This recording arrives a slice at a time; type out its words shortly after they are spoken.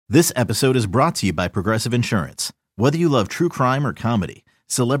This episode is brought to you by Progressive Insurance. Whether you love true crime or comedy,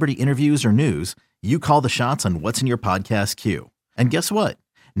 celebrity interviews or news, you call the shots on what's in your podcast queue. And guess what?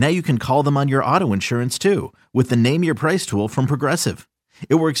 Now you can call them on your auto insurance too with the Name Your Price tool from Progressive.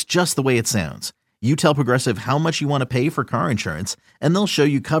 It works just the way it sounds. You tell Progressive how much you want to pay for car insurance, and they'll show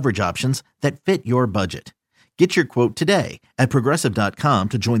you coverage options that fit your budget. Get your quote today at Progressive.com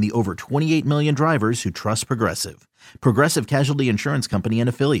to join the over 28 million drivers who trust Progressive. Progressive Casualty Insurance Company and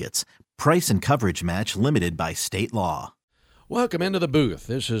Affiliates. Price and coverage match limited by state law. Welcome into the booth.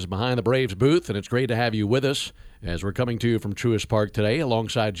 This is Behind the Braves booth, and it's great to have you with us as we're coming to you from Truist Park today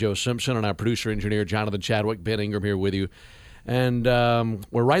alongside Joe Simpson and our producer-engineer Jonathan Chadwick. Ben Ingram here with you. And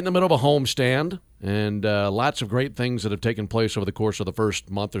we're right in the middle of a homestand, and lots of great things that have taken place over the course of the first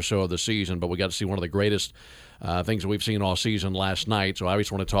month or so of the season, but we got to see one of the greatest things that we've seen all season last night, so I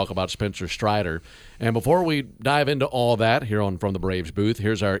always want to talk about Spencer Strider. And before we dive into all that here on From the Braves Booth,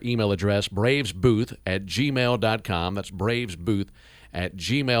 here's our email address, bravesbooth@gmail.com. That's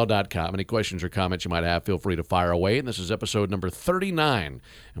bravesbooth@gmail.com. Any questions or comments you might have, feel free to fire away. And this is episode number 39,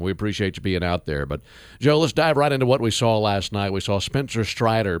 and we appreciate you being out there. But, Joe, let's dive right into what we saw last night. We saw Spencer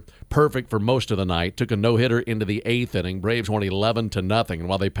Strider, perfect for most of the night, took a no-hitter into the eighth inning. Braves won 11-0, and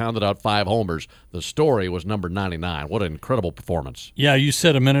while they pounded out 5 homers, the story was number 99. What an incredible performance. Yeah, you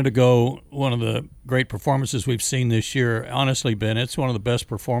said a minute ago one of the great performances we've seen this year. Honestly, Ben, it's one of the best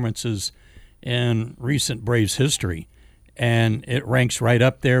performances in recent Braves history. And it ranks right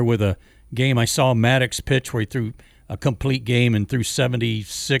up there with a game I saw Maddox pitch where he threw a complete game and threw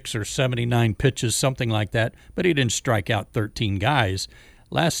 76 or 79 pitches, something like that, but he didn't strike out 13 guys.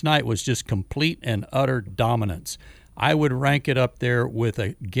 Last night was just complete and utter dominance. I would rank it up there with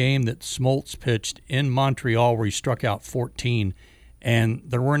a game that Smoltz pitched in Montreal where he struck out 14, and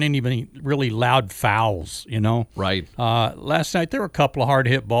there weren't any really loud fouls, you know. Right. Last night there were a couple of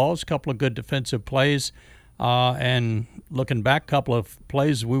hard-hit balls, a couple of good defensive plays, and looking back, a couple of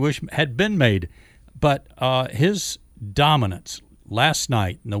plays we wish had been made. But his dominance last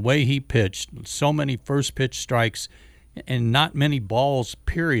night and the way he pitched, so many first-pitch strikes and not many balls,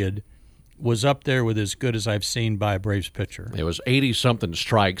 period, was up there with as good as I've seen by a Braves pitcher. It was 80-something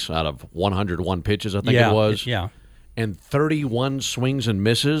strikes out of 101 pitches, I think it was. Yeah. And 31 swings and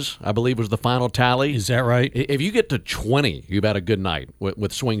misses, I believe, was the final tally. Is that right? If you get to 20, you've had a good night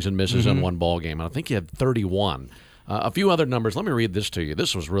with swings and misses in one ball game. And I think you had 31. A few other numbers. Let me read this to you.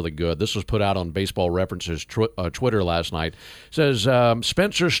 This was really good. This was put out on Baseball Reference's Twitter last night. It says,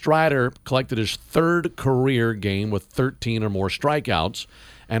 Spencer Strider collected his 3rd career game with 13 or more strikeouts,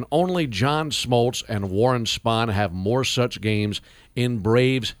 and only John Smoltz and Warren Spahn have more such games in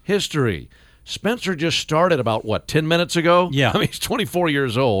Braves history. Spencer just started about, 10 minutes ago? Yeah. I mean, he's 24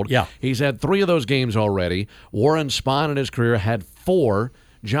 years old. Yeah. He's had 3 of those games already. Warren Spahn in his career had 4.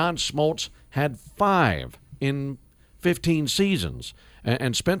 John Smoltz had 5 in 15 seasons.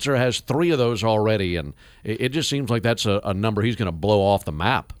 And Spencer has 3 of those already, and it just seems like that's a number he's going to blow off the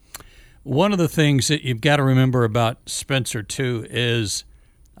map. One of the things that you've got to remember about Spencer, too, is,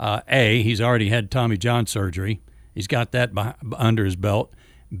 he's already had Tommy John surgery. He's got that under his belt.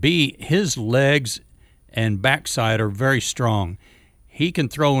 B, his legs and backside are very strong. He can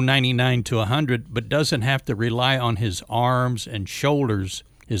throw 99 to 100, but doesn't have to rely on his arms and shoulders,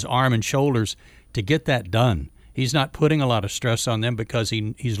 his arm and shoulders, to get that done. He's not putting a lot of stress on them because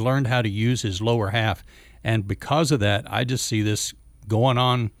he's learned how to use his lower half. And because of that, I just see this going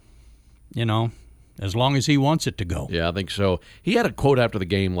on, as long as he wants it to go. Yeah, I think so. He had a quote after the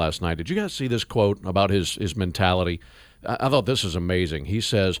game last night. Did you guys see this quote about his mentality? I thought this is amazing. He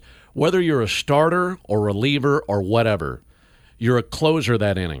says, whether you're a starter or reliever or whatever, you're a closer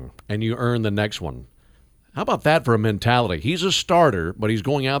that inning, and you earn the next one. How about that for a mentality? He's a starter, but he's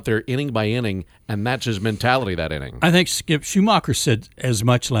going out there inning by inning, and that's his mentality that inning. I think Skip Schumacher said as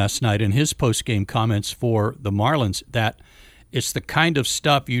much last night in his post-game comments for the Marlins that it's the kind of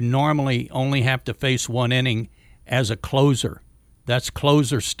stuff you normally only have to face one inning as a closer. That's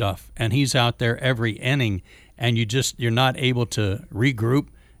closer stuff, and he's out there every inning, and you're not able to regroup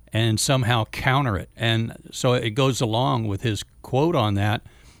and somehow counter it. And so it goes along with his quote on that,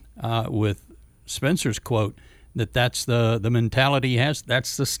 with Spencer's quote, that's the mentality he has,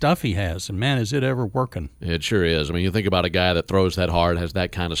 that's the stuff he has, and man, is it ever working. It sure is. I mean, you think about a guy that throws that hard, has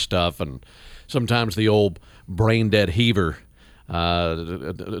that kind of stuff, and sometimes the old brain-dead heaver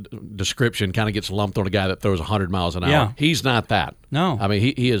description kind of gets lumped on a guy that throws 100 miles an hour. Yeah. He's not that. No. I mean,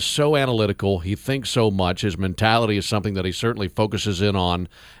 he is so analytical. He thinks so much. His mentality is something that he certainly focuses in on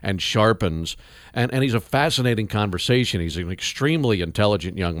and sharpens. And he's a fascinating conversation. He's an extremely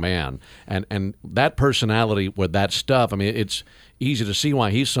intelligent young man. And that personality with that stuff, I mean, easy to see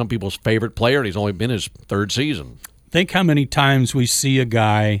why he's some people's favorite player, and he's only been his third season. Think how many times we see a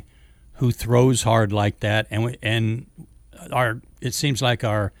guy who throws hard like that, and it seems like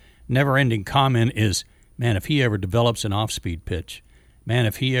our never-ending comment is, man, if he ever develops an off-speed pitch, man,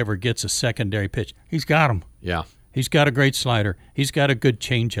 if he ever gets a secondary pitch, he's got him. Yeah. He's got a great slider. He's got a good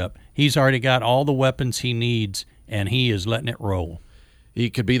changeup. He's already got all the weapons he needs, and he is letting it roll. He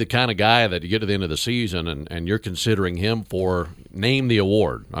could be the kind of guy that you get to the end of the season and you're considering him for name the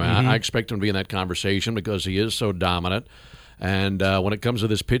award. I mean, I expect him to be in that conversation because he is so dominant. And when it comes to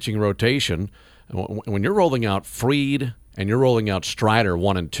this pitching rotation, when you're rolling out Fried and you're rolling out Strider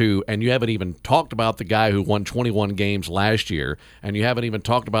 1 and 2, and you haven't even talked about the guy who won 21 games last year, and you haven't even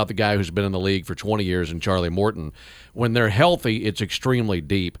talked about the guy who's been in the league for 20 years and Charlie Morton, when they're healthy, it's extremely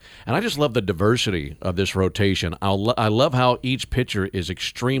deep. And I just love the diversity of this rotation. I love how each pitcher is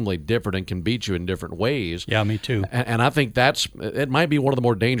extremely different and can beat you in different ways. Yeah, me too. And I think it might be one of the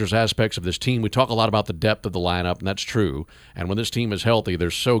more dangerous aspects of this team. We talk a lot about the depth of the lineup, and that's true. And when this team is healthy,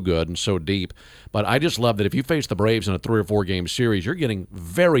 they're so good and so deep. But I just love that if you face the Braves in a 3 or 4 game series, you're getting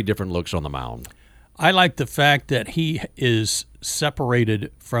very different looks on the mound. I like the fact that he is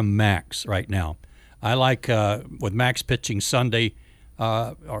separated from Max right now. I like with Max pitching Sunday,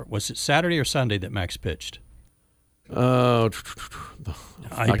 or was it Saturday or Sunday that Max pitched? He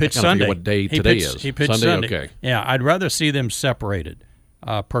pitched Sunday. What day today is? He pitched Sunday. Sunday. Okay. Yeah, I'd rather see them separated.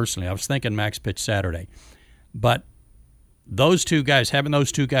 Personally, I was thinking Max pitched Saturday, but those two guys, having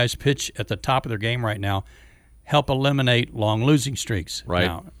those two guys pitch at the top of their game right now, help eliminate long losing streaks. Right.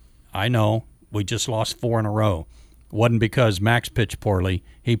 Now, I know we just lost 4 in a row. Wasn't because Max pitched poorly.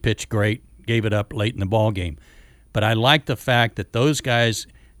 He pitched great, gave it up late in the ball game. But I like the fact that those guys,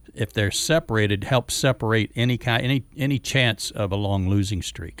 if they're separated, help separate any chance of a long losing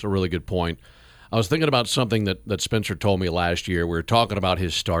streak. It's a really good point. I was thinking about something that Spencer told me last year. We were talking about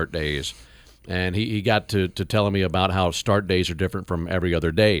his start days, and he got to telling me about how start days are different from every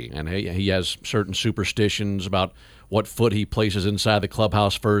other day. And he has certain superstitions about what foot he places inside the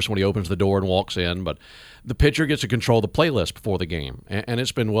clubhouse first when he opens the door and walks in. But the pitcher gets to control the playlist before the game, and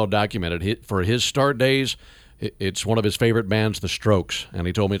it's been well documented. For his start days, it's one of his favorite bands, The Strokes, and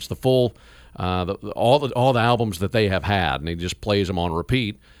he told me it's the full, all the albums that they have had, and he just plays them on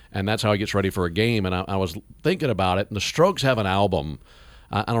repeat, and that's how he gets ready for a game. And I was thinking about it, and The Strokes have an album.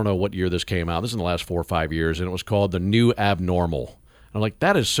 I don't know what year this came out. This is in the last 4 or 5 years, and it was called The New Abnormal. I'm like,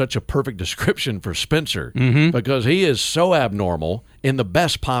 that is such a perfect description for Spencer because he is so abnormal in the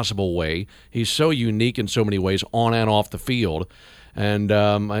best possible way. He's so unique in so many ways on and off the field. And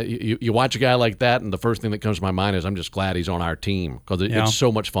you watch a guy like that, and the first thing that comes to my mind is I'm just glad he's on our team because it's so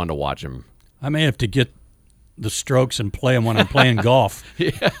much fun to watch him. I may have to get the Strokes and play them when I'm playing golf.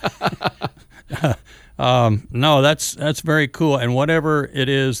 No, that's very cool. And whatever it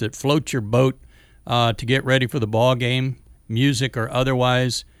is that floats your boat to get ready for the ball game, music or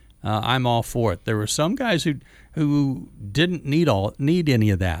otherwise, I'm all for it. There were some guys who didn't need any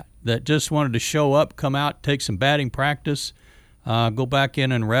of that just wanted to show up, come out, take some batting practice, go back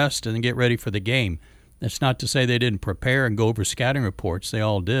in and rest, and then get ready for the game. That's not to say they didn't prepare and go over scouting reports. They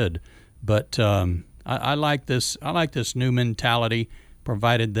all did. But I like this. I like this new mentality,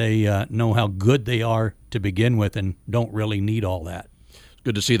 provided they know how good they are to begin with and don't really need all that.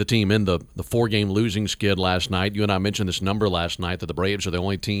 Good to see the team in the 4-game losing skid last night. You and I mentioned this number last night that the Braves are the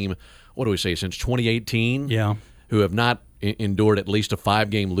only team, what do we say, since 2018 who have not endured at least a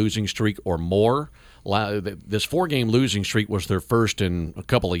 5-game losing streak or more. This 4-game losing streak was their first in a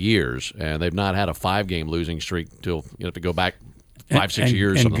couple of years, and they've not had a 5-game losing streak until you have to go back 5-6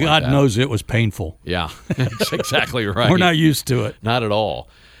 years. And something God like that. knows it was painful. Yeah, that's exactly right. We're not used to it. Not at all.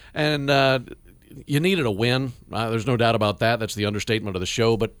 And you needed a win. There's no doubt about that. That's the understatement of the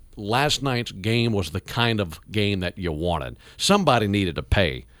show. But last night's game was the kind of game that you wanted. Somebody needed to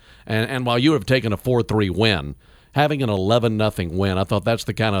pay. And while you have taken a 4-3 win, having an 11-0 win, I thought that's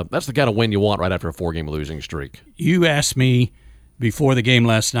the kind of win you want right after a 4-game losing streak. You asked me before the game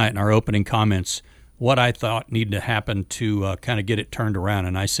last night in our opening comments what I thought needed to happen to kind of get it turned around,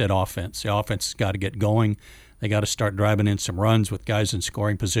 and I said offense. The offense has got to get going. They got to start driving in some runs with guys in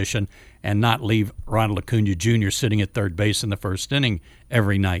scoring position and not leave Ronald Acuna Jr. sitting at third base in the first inning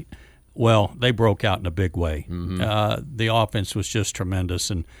every night. Well, they broke out in a big way. The offense was just tremendous,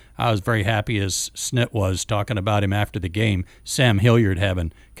 and I was very happy, as Snit was talking about him after the game. Sam Hilliard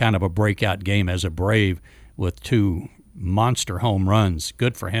having kind of a breakout game as a Brave with 2 monster home runs.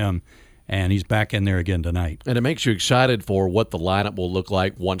 Good for him, and he's back in there again tonight. And it makes you excited for what the lineup will look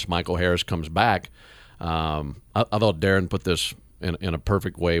like once Michael Harris comes back. I thought Darren put this in a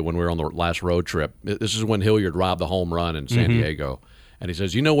perfect way when we were on the last road trip. This is when Hilliard robbed the home run in San Diego. And he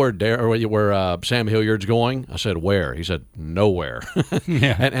says, you know where Sam Hilliard's going? I said, where? He said, nowhere.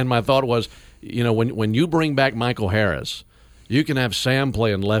 Yeah. And my thought was, when you bring back Michael Harris, you can have Sam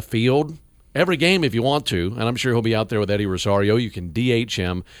play in left field every game if you want to, and I'm sure he'll be out there with Eddie Rosario. You can DH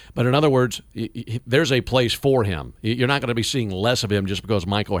him. But in other words, there's a place for him. You're not going to be seeing less of him just because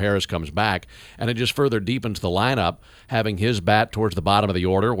Michael Harris comes back. And it just further deepens the lineup, having his bat towards the bottom of the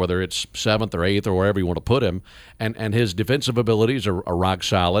order, whether it's 7th or 8th or wherever you want to put him. And his defensive abilities are rock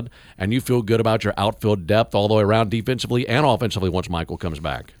solid. And you feel good about your outfield depth all the way around defensively and offensively once Michael comes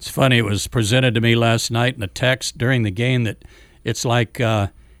back. It's funny. It was presented to me last night in a text during the game that it's like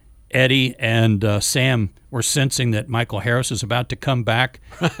Eddie and Sam were sensing that Michael Harris is about to come back.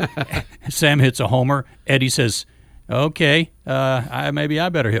 Sam hits a homer. Eddie says, okay, maybe I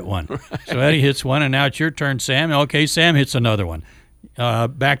better hit one. So Eddie hits one, and now it's your turn, Sam. Okay, Sam hits another one.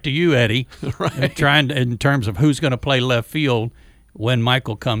 Back to you, Eddie. Right. Trying in terms of who's going to play left field when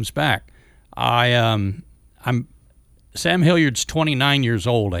Michael comes back. Sam Hilliard's 29 years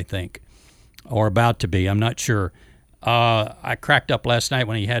old, I think, or about to be. I'm not sure. I cracked up last night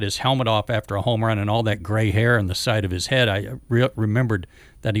when he had his helmet off after a home run and all that gray hair on the side of his head. I remembered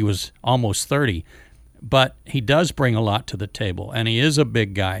that he was almost 30. But he does bring a lot to the table, and he is a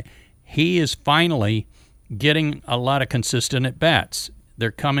big guy. He is finally getting a lot of consistent at-bats.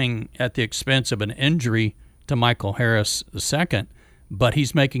 They're coming at the expense of an injury to Michael Harris II, but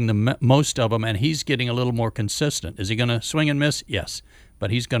he's making the most of them, and he's getting a little more consistent. Is he going to swing and miss? Yes. But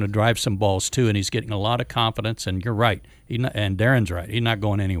he's going to drive some balls, too, and he's getting a lot of confidence, and you're right. And Darren's right. He's not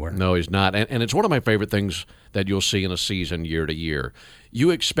going anywhere. No, he's not. And it's one of my favorite things that you'll see in a season year to year. You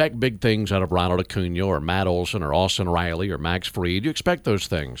expect big things out of Ronald Acuna or Matt Olson or Austin Riley or Max Fried. You expect those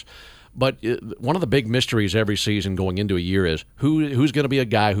things. But one of the big mysteries every season going into a year is who's going to be a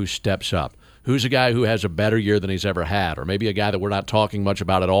guy who steps up. Who's a guy who has a better year than he's ever had, or maybe a guy that we're not talking much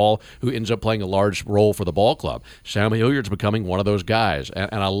about at all who ends up playing a large role for the ball club. Sam Hilliard's becoming one of those guys,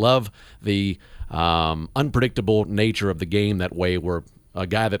 and I love the unpredictable nature of the game that way, where a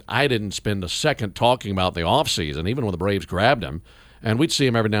guy that I didn't spend a second talking about in the offseason, even when the Braves grabbed him, and we'd see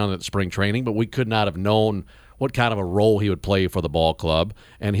him every now and then at spring training, but we could not have known what kind of a role he would play for the ball club.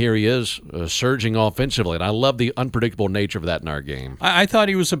 And here he is surging offensively, and I love the unpredictable nature of that in our game. I thought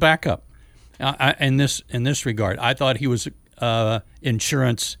he was a backup. In this regard, I thought he was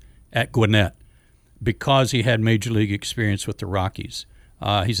insurance at Gwinnett because he had major league experience with the Rockies.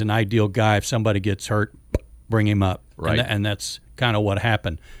 He's an ideal guy. If somebody gets hurt, bring him up. Right. And that's kind of what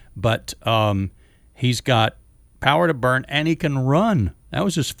happened. But he's got power to burn, and he can run. That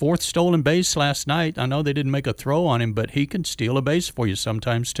was his 4th stolen base last night. I know they didn't make a throw on him, but he can steal a base for you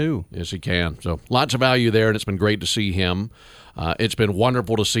sometimes too. Yes, he can. So lots of value there, and it's been great to see him. It's been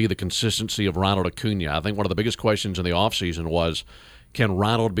wonderful to see the consistency of Ronald Acuna. I think one of the biggest questions in the offseason was, can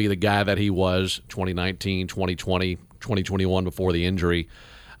Ronald be the guy that he was 2019, 2020, 2021 before the injury?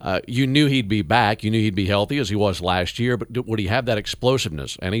 You knew he'd be back. You knew he'd be healthy as he was last year, but would he have that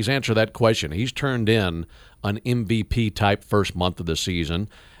explosiveness? And he's answered that question. He's turned in an MVP-type first month of the season,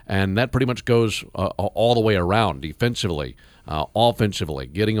 and that pretty much goes all the way around defensively. Offensively,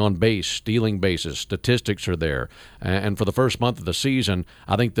 getting on base, stealing bases, statistics are there. And for the first month of the season,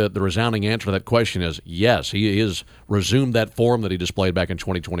 I think the resounding answer to that question is yes, he has resumed that form that he displayed back in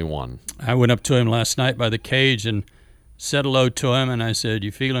 2021. I went up to him last night by the cage and said hello to him, and I said,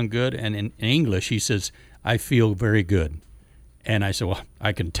 "You feeling good?" And in English, he says, "I feel very good." And I said, "Well,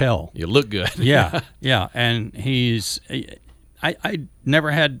 I can tell. You look good." Yeah. And I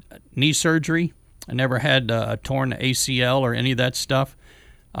never had knee surgery. I never had a torn ACL or any of that stuff,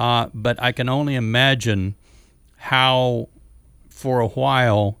 but I can only imagine how, for a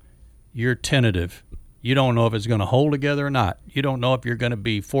while, you're tentative. You don't know if it's going to hold together or not. You don't know if you're going to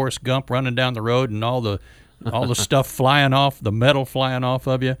be Forrest Gump running down the road and all the stuff flying off, the metal flying off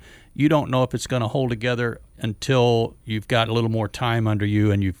of you. You don't know if it's going to hold together until you've got a little more time under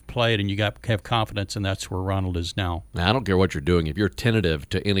you and you've played and you have confidence, and that's where Ronald is now. Now, I don't care what you're doing. If you're tentative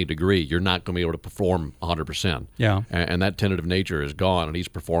to any degree, you're not going to be able to perform 100%. Yeah. And that tentative nature is gone, and he's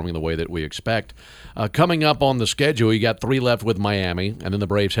performing the way that we expect. Coming up on the schedule, you got 3 left with Miami, and then the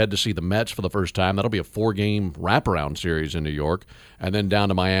Braves head to see the Mets for the first time. That'll be a 4-game wraparound series in New York, and then down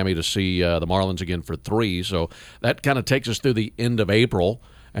to Miami to see the Marlins again for 3. So that kind of takes us through the end of April.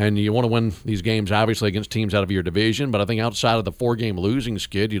 And you want to win these games, obviously, against teams out of your division. But I think outside of the 4-game losing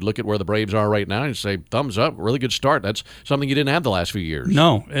skid, you'd look at where the Braves are right now and say, thumbs up, really good start. That's something you didn't have the last few years.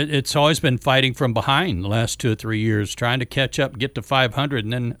 No, it's always been fighting from behind the last 2 or 3 years, trying to catch up, get to 500,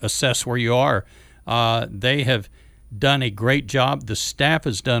 and then assess where you are. They have done a great job. The staff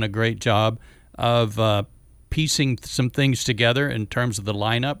has done a great job of piecing some things together in terms of the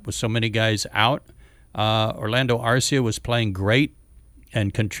lineup with so many guys out. Orlando Arcia was playing great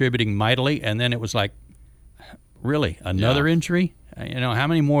and contributing mightily, and then it was like, really, another injury? How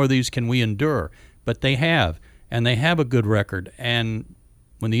many more of these can we endure? But they have, and they have a good record. And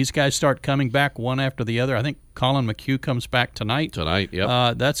when these guys start coming back one after the other, I think Colin McHugh comes back tonight.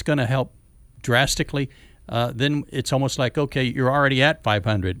 Yep. That's going to help drastically. Then it's almost like, okay, you're already at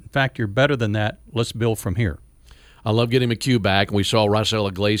 500. In fact, you're better than that. Let's build from here. I love getting McHugh back. We saw Raisel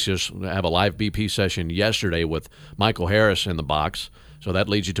Iglesias have a live BP session yesterday with Michael Harris in the box. So that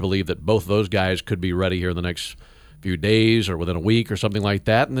leads you to believe that both those guys could be ready here in the next few days or within a week or something like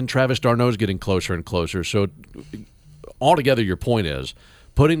that. And then Travis d'Arnaud is getting closer and closer. So altogether, your point is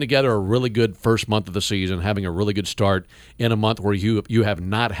putting together a really good first month of the season, having a really good start in a month where you have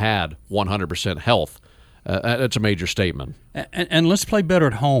not had 100% health. That's a major statement. And let's play better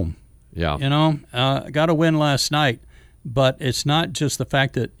at home. Yeah. Got a win last night, but it's not just the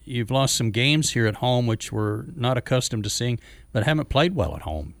fact that you've lost some games here at home, which we're not accustomed to seeing, but haven't played well at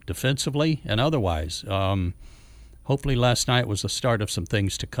home, defensively and otherwise. Hopefully last night was the start of some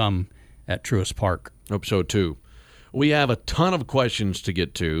things to come at Truist Park. Hope so, too. We have a ton of questions to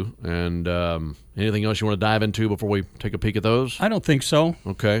get to, and anything else you want to dive into before we take a peek at those? I don't think so.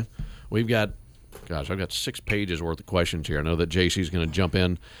 Okay. I've got 6 pages worth of questions here. I know that JC's going to jump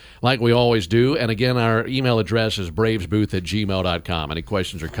in like we always do. And again, our email address is bravesbooth@gmail.com. Any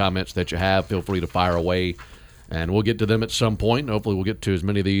questions or comments that you have, feel free to fire away, and we'll get to them at some point. Hopefully we'll get to as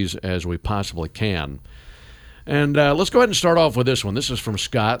many of these as we possibly can. And let's go ahead and start off with this one. This is from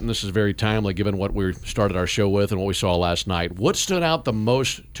Scott, and this is very timely given what we started our show with and what we saw last night. What stood out the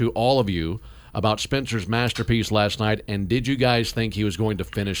most to all of you about Spencer's masterpiece last night, and did you guys think he was going to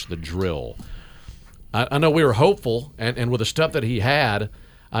finish the drill? I know we were hopeful, and with the stuff that he had,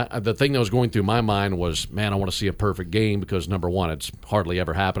 the thing that was going through my mind was, man, I want to see a perfect game because, number one, it's hardly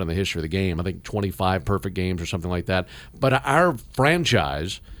ever happened in the history of the game. I think 25 perfect games or something like that. But our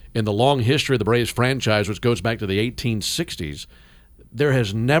franchise, in the long history of the Braves franchise, which goes back to the 1860s, there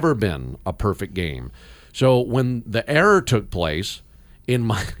has never been a perfect game. So when the error took place, in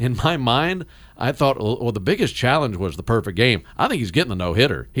my mind, I thought, well, the biggest challenge was the perfect game. I think he's getting the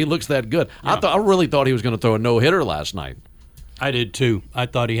no-hitter. He looks that good. Yeah. I really thought he was going to throw a no-hitter last night. I did, too. I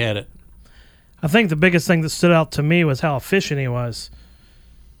thought he had it. I think the biggest thing that stood out to me was how efficient he was.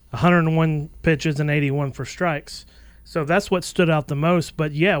 101 pitches and 81 for strikes. So that's what stood out the most.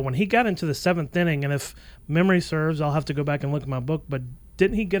 But, yeah, when he got into the 7th inning, and if memory serves, I'll have to go back and look at my book, but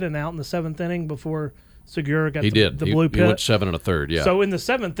didn't he get an out in the 7th inning before Segura got the blue pit? He went 7 1/3, yeah. So in the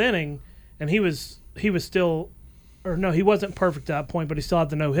 7th inning, and he was still – or no, he wasn't perfect at that point, but he still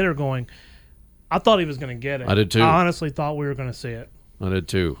had the no-hitter going. I thought he was going to get it. I did too. I honestly thought we were going to see it. I did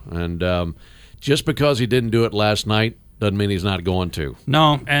too. And just because he didn't do it last night doesn't mean he's not going to.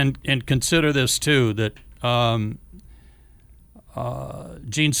 No, and consider this too, that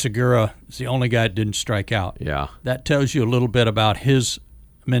Gene Segura is the only guy that didn't strike out. Yeah. That tells you a little bit about his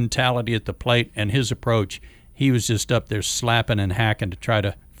mentality at the plate and his approach. He was just up there slapping and hacking to try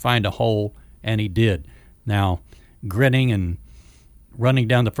to find a hole, and he did. Now, grinning and running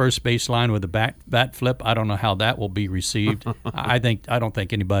down the first baseline with a bat flip, I don't know how that will be received. I don't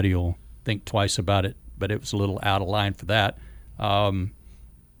think anybody will think twice about it, but it was a little out of line for that.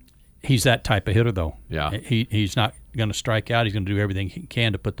 He's that type of hitter, though. Yeah. He's not going to strike out. He's going to do everything he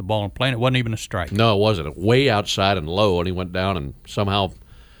can to put the ball in play, and it wasn't even a strike. No, it wasn't. Way outside and low, and he went down and somehow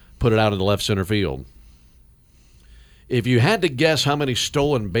put it out in the left center field. If you had to guess how many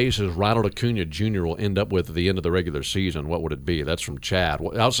stolen bases Ronald Acuna Jr. will end up with at the end of the regular season, what would it be? That's from Chad.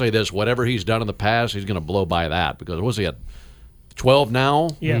 I'll say this. Whatever he's done in the past, he's going to blow by that because what was he at 12 now?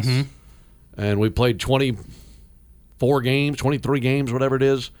 Yes. Mm-hmm. And we played 24 games, 23 games, whatever it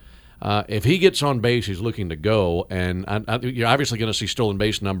is. If he gets on base, he's looking to go. And you're obviously going to see stolen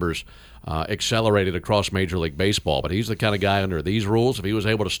base numbers accelerated across Major League Baseball. But he's the kind of guy under these rules. If he was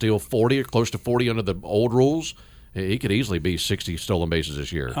able to steal 40 or close to 40 under the old rules, he could easily be 60 stolen bases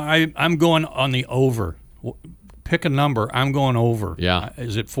this year. I'm going on the over. Pick a number. I'm going over. Yeah.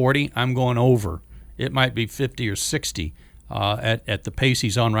 Is it 40? I'm going over. It might be 50 or 60 at the pace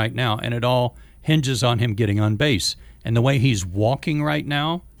he's on right now. And it all hinges on him getting on base. And the way he's walking right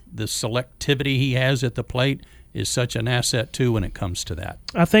now, the selectivity he has at the plate is such an asset, too, when it comes to that.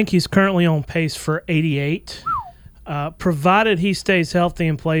 I think he's currently on pace for 88. Provided he stays healthy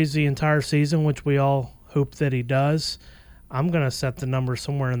and plays the entire season, which we all hope that he does, I'm going to set the number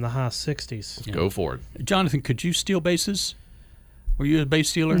somewhere in the high 60s. Yeah. Go for it. Jonathan, could you steal bases? Were you a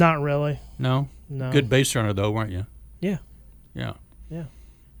base stealer? Not really. No? No. Good base runner, though, weren't you? Yeah. Yeah. Yeah.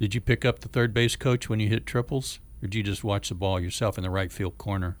 Did you pick up the third base coach when you hit triples, or did you just watch the ball yourself in the right field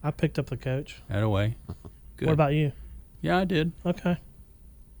corner? I picked up the coach. That away. Good. What about you? Yeah, I did. Okay.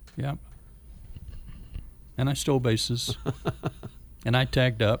 Yeah. And I stole bases. And I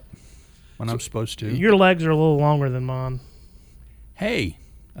tagged up when I'm supposed to. Your legs are a little longer than mine. Hey,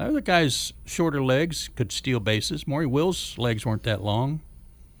 other guys' shorter legs could steal bases. Maury Will's legs weren't that long.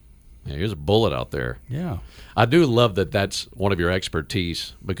 Yeah, here's a bullet out there. Yeah. I do love that that's one of your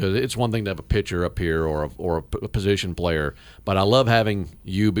expertise, because it's one thing to have a pitcher up here or a position player, but I love having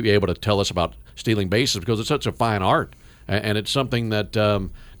you be able to tell us about stealing bases, because it's such a fine art, and it's something that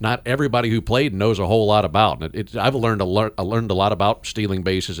not everybody who played knows a whole lot about. I've learned a lot about stealing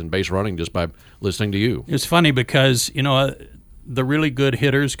bases and base running just by listening to you. It's funny because, the really good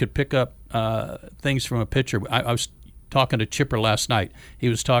hitters could pick up things from a pitcher. I was talking to Chipper last night. He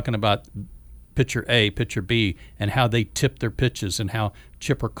was talking about pitcher A, pitcher B, and how they tipped their pitches and how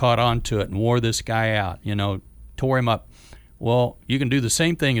Chipper caught on to it and wore this guy out, tore him up. Well, you can do the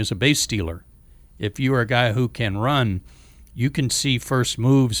same thing as a base stealer. If you are a guy who can run, you can see first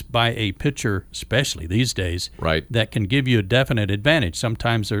moves by a pitcher, especially these days, right, that can give you a definite advantage.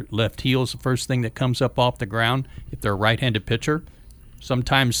 Sometimes their left heel is the first thing that comes up off the ground if they're a right-handed pitcher.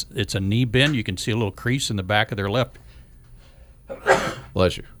 Sometimes it's a knee bend. You can see a little crease in the back of their left.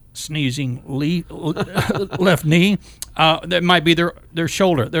 Bless you. Sneezing left knee. That might be their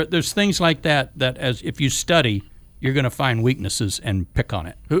shoulder. There's things like that as if you study, you're going to find weaknesses and pick on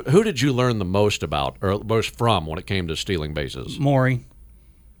it. Who did you learn the most about or most from when it came to stealing bases? Maury.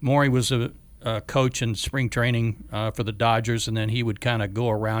 Maury was a coach in spring training for the Dodgers, and then he would kind of go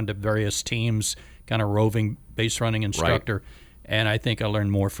around to various teams, kind of roving base running instructor. Right. And I think I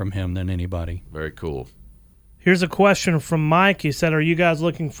learned more from him than anybody. Very cool. Here's a question from Mike. He said, are you guys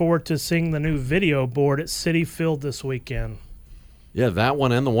looking forward to seeing the new video board at Citi Field this weekend? Yeah, that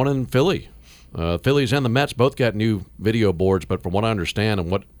one and the one in Philly. Phillies and the Mets both got new video boards, but from what I understand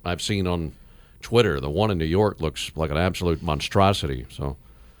and what I've seen on Twitter, the one in New York looks like an absolute monstrosity. So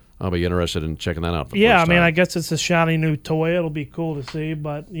I'll be interested in checking that out. For the first time. I guess it's a shiny new toy. It'll be cool to see,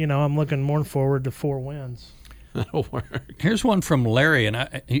 but, I'm looking more forward to 4 wins. That'll work. Here's one from Larry,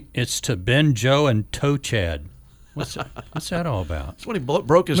 and it's to Ben, Joe, and Toe Chad. What's that all about? That's when he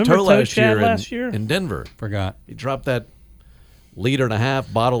broke his toe last year in Denver. Forgot. He dropped that 1.5 liter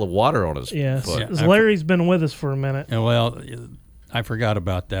bottle of water on his foot. Yeah, Larry's been with us for a minute. Well, I forgot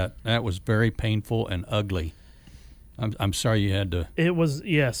about that. That was very painful and ugly. I'm sorry you had to. It was,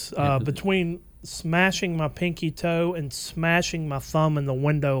 yes. Between smashing my pinky toe and smashing my thumb in the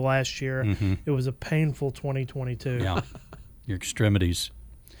window last year, It was a painful 2022. Yeah, your extremities.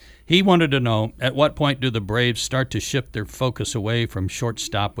 He wanted to know, at what point do the Braves start to shift their focus away from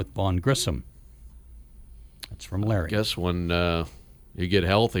shortstop with Vaughn Grissom? That's from Larry. I guess when you get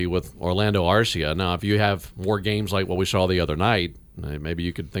healthy with Orlando Arcia. Now, if you have more games like what we saw the other night, maybe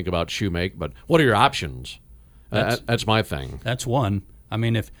you could think about Shoemake, but what are your options? That's my thing. That's one. I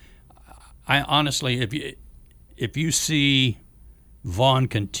mean, if you see Vaughn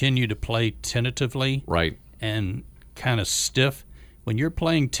continue to play tentatively, right, and kind of stiff, when you're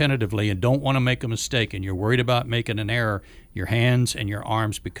playing tentatively and don't want to make a mistake and you're worried about making an error, your hands and your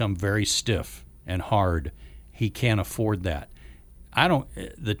arms become very stiff and hard. He can't afford that.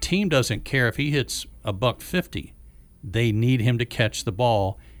 The team doesn't care if he hits $150. They need him to catch the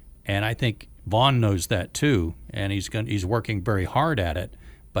ball, and I think Vaughn knows that too, and he's working very hard at it,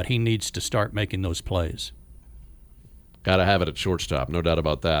 but he needs to start making those plays. Got to have it at shortstop, no doubt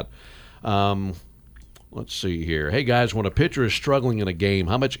about that. Let's see here. Hey, guys, when a pitcher is struggling in a game,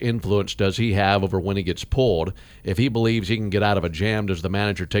 how much influence does he have over when he gets pulled? If he believes he can get out of a jam, does the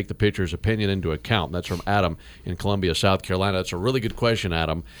manager take the pitcher's opinion into account? That's from Adam in Columbia, South Carolina. That's a really good question,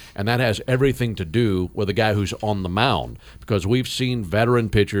 Adam, and that has everything to do with the guy who's on the mound, because we've seen veteran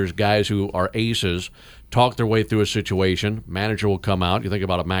pitchers, guys who are aces, talk their way through a situation. Manager will come out. You think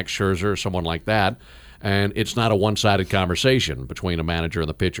about a Max Scherzer or someone like that. And it's not a one-sided conversation between a manager and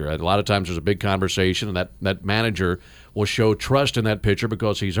the pitcher. A lot of times there's a big conversation, and that manager will show trust in that pitcher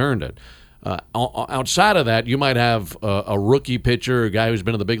because he's earned it. Outside of that, you might have a rookie pitcher, a guy who's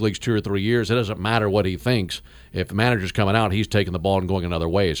been in the big leagues 2 or 3 years. It doesn't matter what he thinks. If the manager's coming out, he's taking the ball and going another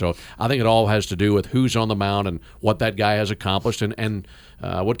way. So I think it all has to do with who's on the mound and what that guy has accomplished and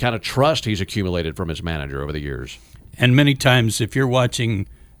what kind of trust he's accumulated from his manager over the years. And many times if you're watching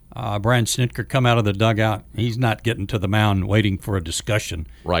Brian Snitker come out of the dugout, he's not getting to the mound waiting for a discussion.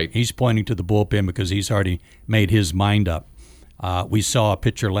 Right. He's pointing to the bullpen because he's already made his mind up. We saw a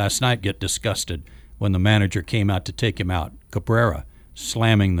pitcher last night get disgusted when the manager came out to take him out, Cabrera,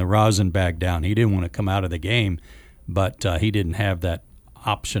 slamming the rosin bag down. He didn't want to come out of the game, but he didn't have that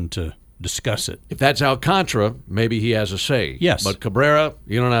option to discuss it. If that's Alcantara, maybe he has a say. Yes. But Cabrera,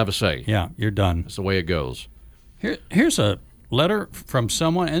 you don't have a say. Yeah, you're done. That's the way it goes. Here's a letter from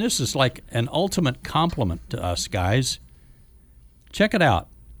someone, and this is like an ultimate compliment to us, guys. Check it out.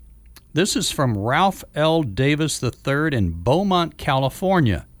 This is from Ralph L. Davis III in Beaumont,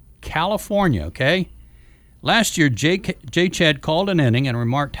 California. California, okay? Last year, J. Chad called an inning and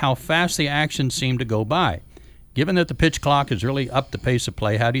remarked how fast the action seemed to go by. Given that the pitch clock has really upped the pace of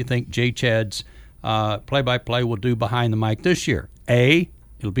play, how do you think J. Chad's play-by-play will do behind the mic this year? A,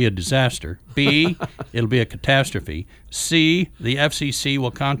 it'll be a disaster. B, it'll be a catastrophe. C, the FCC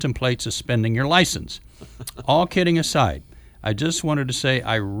will contemplate suspending your license. All kidding aside, I just wanted to say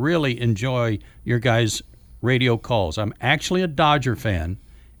I really enjoy your guys' radio calls. I'm actually a Dodger fan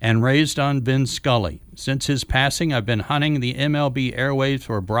and raised on Vin Scully. Since his passing, I've been hunting the MLB airwaves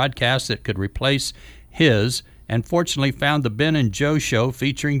for a broadcast that could replace his, and fortunately found the Ben and Joe show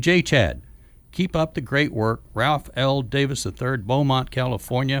featuring J. Chad. Keep up the great work. Ralph L. Davis III, Beaumont,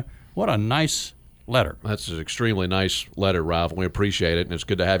 California. What a nice letter. That's an extremely nice letter, Ralph, and we appreciate it, and it's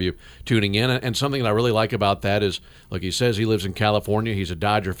good to have you tuning in. And something that I really like about that is, like he says, he lives in California. He's a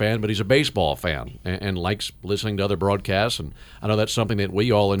Dodger fan, but he's a baseball fan and likes listening to other broadcasts. And I know that's something that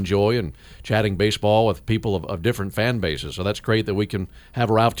we all enjoy, and chatting baseball with people of different fan bases. So that's great that we can have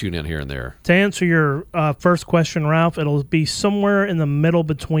Ralph tune in here and there. To answer your first question, Ralph, it'll be somewhere in the middle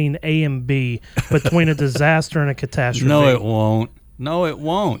between A and B, between a disaster and a catastrophe. No, it won't. No, it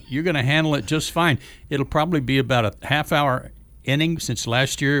won't. You're going to handle it just fine. It'll probably be about a half-hour inning since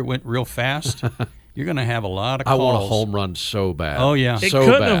last year it went real fast. You're going to have a lot of calls. I want a home run so bad. Oh, yeah. It so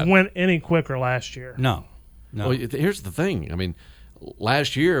couldn't bad. have went any quicker last year. No. Well, here's the thing. I mean,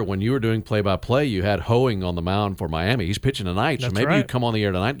 last year when you were doing play-by-play, you had Hoeing on the mound for Miami. He's pitching tonight, so That's maybe right. you come on the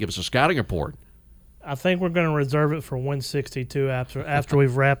air tonight and give us a scouting report. I think we're going to reserve it for 162 after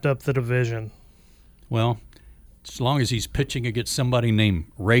we've wrapped up the division. Well, as long as he's pitching against somebody named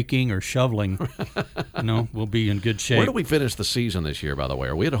Raking or Shoveling, we'll be in good shape. Where do we finish the season this year, by the way?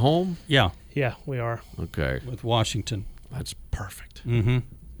 Are we at home? Yeah, Yeah, we are. Okay. with Washington. That's perfect. Mm-hmm.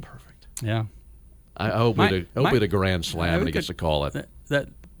 Perfect. Yeah. I hope we had a grand slam and he gets to call it. That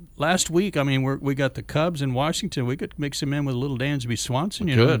last week, I mean, we got the Cubs in Washington. We could mix him in with little Dansby Swanson,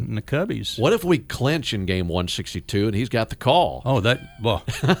 Good. and the Cubbies. What if we clinch in game 162 and he's got the call? Oh,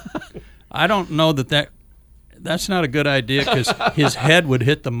 I don't know that's not a good idea because his head would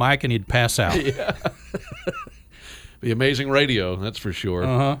hit the mic and he'd pass out. Be amazing radio, that's for sure.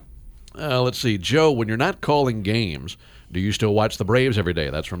 Uh-huh. Let's see. Joe, when you're not calling games, do you still watch the Braves every day?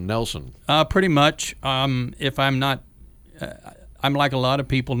 That's from Nelson. Pretty much. If I'm not, I'm like a lot of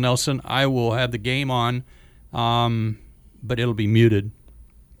people, Nelson. I will have the game on, but it'll be muted,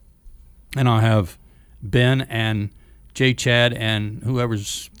 and I'll have Ben and J. Chad and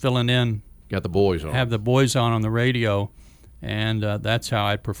whoever's filling in Got the boys on. have the boys on the radio, and that's how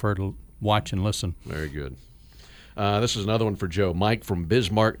I prefer to watch and listen. Very good. This is another one for Joe. Mike from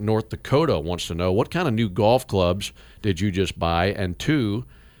Bismarck, North Dakota wants to know, what kind of new golf clubs did you just buy? And two,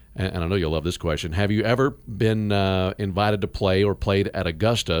 and I know you'll love this question, have you ever been invited to play or played at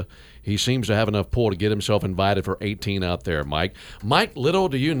Augusta? He seems to have enough pull to get himself invited for 18 out there, Mike. Mike, little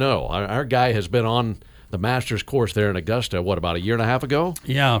do you know, our guy has been on the Masters course there in Augusta, about a year and a half ago?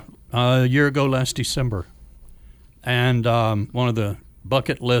 Yeah, a year ago last December. And one of the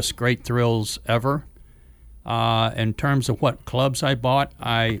bucket list great thrills ever. In terms of what clubs I got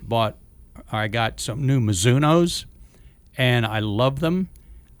some new Mizunos, and I love them.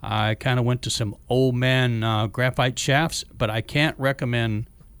 I kind of went to some old man graphite shafts, but I can't recommend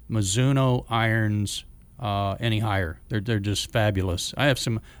Mizuno irons any higher. They're just fabulous. I have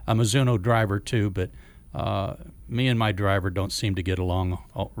a Mizuno driver too, but me and my driver don't seem to get along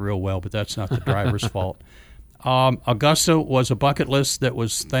real well, but that's not the driver's fault. Augusta was a bucket list that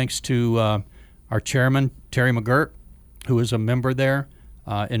was thanks to our chairman, Terry McGirt, who is a member there,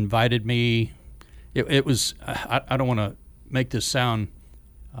 invited me. It was, I don't want to make this sound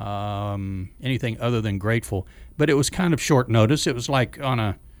anything other than grateful, but it was kind of short notice. It was like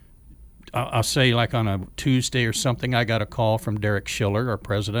I'll say like on a Tuesday or something, I got a call from Derek Schiller, our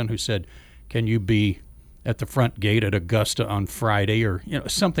president, who said, can you be at the front gate at Augusta on Friday or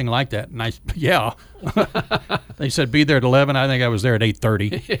something like that? And I, yeah. They said be there at 11. I think I was there at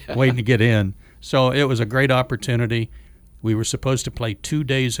 8:30 waiting to get in. So it was a great opportunity. We were supposed to play 2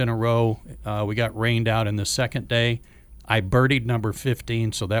 days in a row. We got rained out in the second day. I birdied number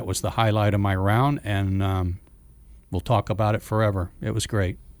 15, so that was the highlight of my round, and we'll talk about it forever. It was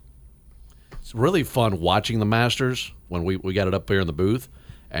great. It's really fun watching the Masters when we got it up there in the booth.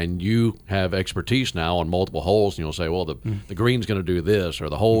 and you have expertise now on multiple holes, and you'll say, well, the green's going to do this, or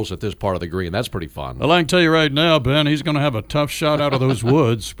the hole's at this part of the green. That's pretty fun. Well, I can tell you right now, Ben, he's going to have a tough shot out of those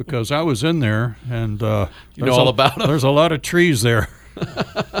woods because I was in there, and you know all about them. There's a lot of trees there.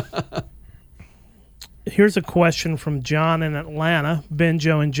 Here's a question from John in Atlanta. Ben,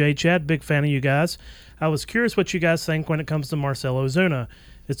 Joe, and Jay Chad, big fan of you guys. I was curious what you guys think when it comes to Marcell Ozuna.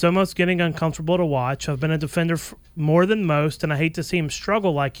 It's almost getting uncomfortable to watch. I've been a defender more than most, and I hate to see him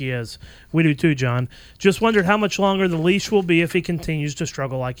struggle like he is. We do too, John. Just wondered how much longer the leash will be if he continues to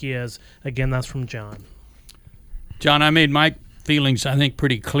struggle like he is. Again, that's from John. John, I made my feelings, I think,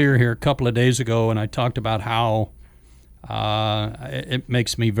 pretty clear here a couple of days ago, and I talked about how it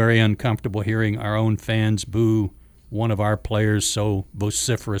makes me very uncomfortable hearing our own fans boo one of our players so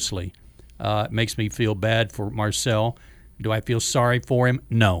vociferously. It makes me feel bad for Marcell. Do I feel sorry for him?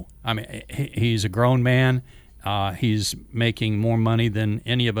 No. I mean, he's a grown man. He's making more money than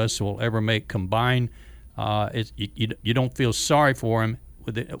any of us will ever make combined. You don't feel sorry for him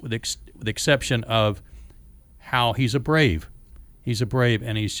with the exception of how he's a Brave. He's a Brave,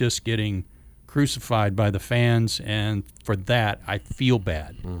 and he's just getting crucified by the fans, and for that, I feel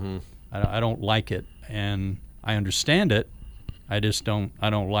bad. Mm-hmm. I don't like it, and I understand it. I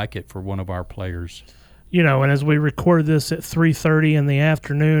don't like it for one of our players. You know, and as we record this at 3:30 in the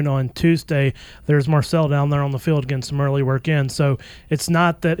afternoon on Tuesday, there's Marcell down there on the field getting some early work in. So it's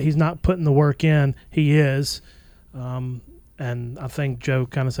not that he's not putting the work in. He is. And I think Joe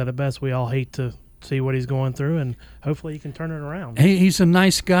kind of said it best. We all hate to see what he's going through, and hopefully he can turn it around. He's a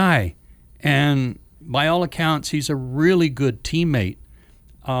nice guy, and by all accounts, he's a really good teammate.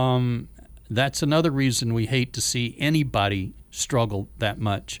 That's another reason we hate to see anybody struggle that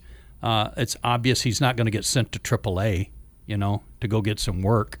much. It's obvious he's not going to get sent to AAA, to go get some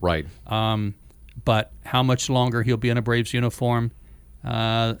work. Right. But how much longer he'll be in a Braves uniform?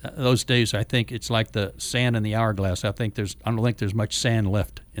 Those days, I think it's like the sand in the hourglass. I don't think there's much sand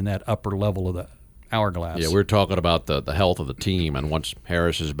left in that upper level of the hourglass. Yeah, we're talking about the health of the team, and once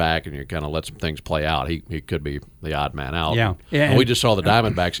Harris is back and you kind of let some things play out, he could be the odd man out. Yeah. And we just saw the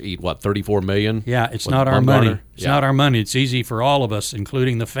Diamondbacks eat, $34 million? Yeah, it's not our money. It's not our money. It's easy for all of us,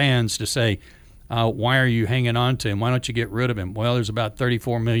 including the fans, to say, why are you hanging on to him? Why don't you get rid of him? Well, there's about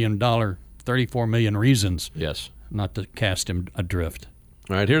 $34 million reasons not to cast him adrift.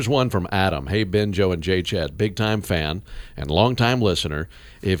 All right, here's one from Adam. Hey, Ben, Joe, and Jay Chad, big-time fan and long-time listener.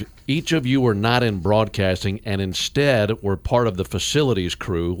 If each of you were not in broadcasting and instead were part of the facilities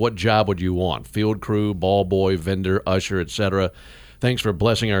crew, what job would you want? Field crew, ball boy, vendor, usher, etc. Thanks for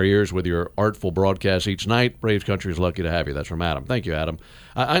blessing our ears with your artful broadcasts each night. Braves Country is lucky to have you. That's from Adam. Thank you, Adam.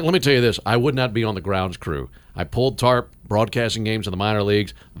 Let me tell you this. I would not be on the grounds crew. I pulled tarp, broadcasting games in the minor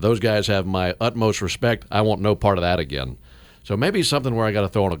leagues. Those guys have my utmost respect. I want no part of that again. So maybe something where I got to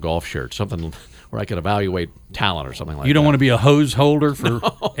throw on a golf shirt, something where I could evaluate talent or something like that. You don't want to be a hose holder for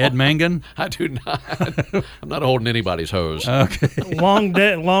Ed Mangan? I do not. I'm not holding anybody's hose. Okay.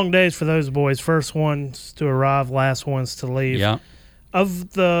 Long days for those boys. First ones to arrive, last ones to leave. Yeah.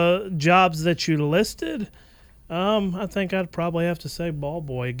 Of the jobs that you listed, I think I'd probably have to say ball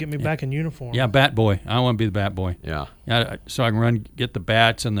boy. Get me back in uniform. Yeah, bat boy. I want to be the bat boy. Yeah. So I can get the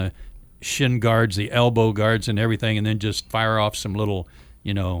bats and the shin guards, the elbow guards, and everything, and then just fire off some little,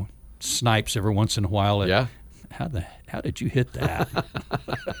 snipes every once in a while. Yeah. How did you hit that?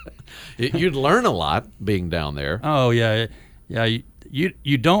 You'd learn a lot being down there. Oh yeah.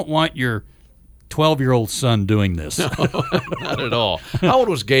 You don't want your 12-year-old son doing this. No, not at all. How old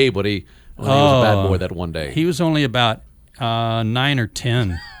was Gabe when he was a bad boy that one day? He was only about 9 or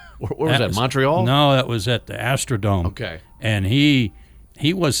 10. Where was that? Montreal? No, that was at the Astrodome. Okay. And he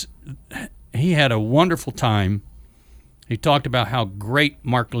had a wonderful time. He talked about how great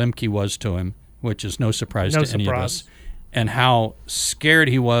Mark Lemke was to him, which is no surprise to any of us, and how scared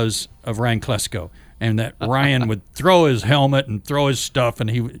he was of Ryan Klesko, and that Ryan would throw his helmet and throw his stuff,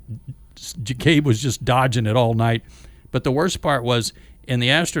 and Gabe was just dodging it all night. But the worst part was, in the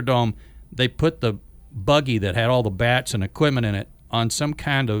Astrodome, they put the buggy that had all the bats and equipment in it on some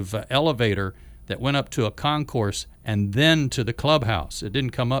kind of elevator that went up to a concourse and then to the clubhouse. It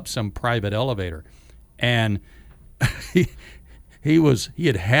didn't come up some private elevator. And he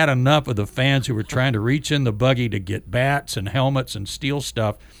had enough of the fans who were trying to reach in the buggy to get bats and helmets and steal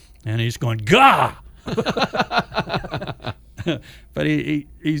stuff, and he's going, gah! But he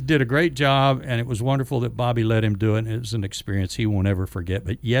did a great job, and it was wonderful that Bobby let him do it. It was an experience he won't ever forget.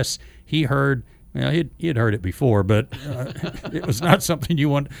 But yes, he heard. He had heard it before, but it was not something you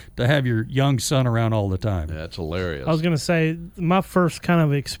want to have your young son around all the time. Yeah, that's hilarious. I was going to say, my first kind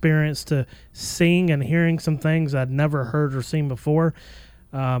of experience to seeing and hearing some things I'd never heard or seen before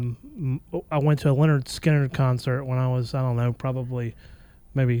I went to a Leonard Skinner concert when I was, I don't know, probably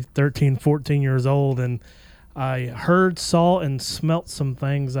maybe 13, 14 years old, and I heard, saw, and smelt some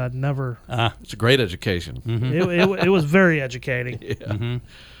things I'd never. It's a great education. It was very educating. Yeah. Mm-hmm.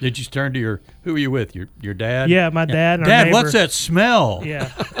 Did you turn to who were you with? Your dad? Yeah, my dad. And our Dad, neighbor. what's that smell?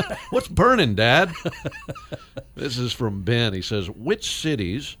 Yeah. What's burning, Dad? This is from Ben. He says, which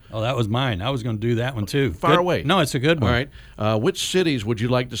cities... Oh, that was mine. I was going to do that one, too. Fire away. No, it's a good one. All right. Which cities would you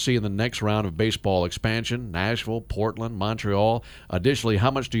like to see in the next round of baseball expansion? Nashville, Portland, Montreal. Additionally,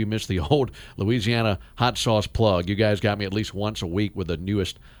 how much do you miss the old Louisiana hot sauce plug? You guys got me at least once a week with the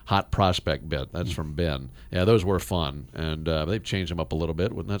newest hot prospect bit. That's from Ben. Yeah, those were fun, and they've changed them up a little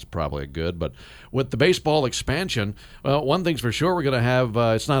bit, and that's probably good. But with the baseball expansion, one thing's for sure, we're going to have,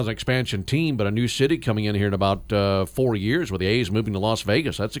 it's not an expansion team, but a new city coming in here in about 4 years with the A's moving to Las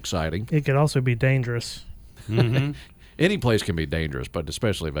Vegas. That's exciting. It could also be dangerous. Mm-hmm. Any place can be dangerous, but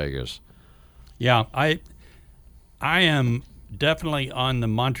especially Vegas. Yeah, I am definitely on the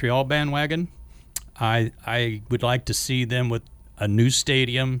Montreal bandwagon. I would like to see them with a new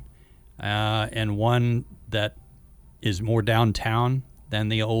stadium and one that is more downtown than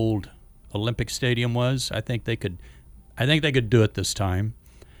the old Olympic Stadium was. I think they could do it this time.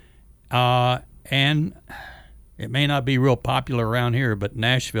 And it may not be real popular around here, but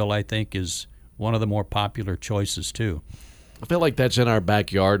Nashville, I think, is one of the more popular choices too. I feel like that's in our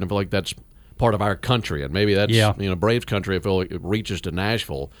backyard, and I feel like that's part of our country, and maybe that's Braves country. I feel like it reaches to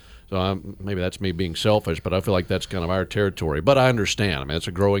Nashville. So maybe that's me being selfish, but I feel like that's kind of our territory. But I understand. I mean, it's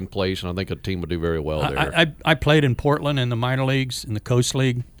a growing place, and I think a team would do very well there. I played in Portland in the minor leagues, in the Coast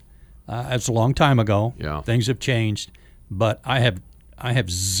League. That's a long time ago. Yeah. Things have changed, but I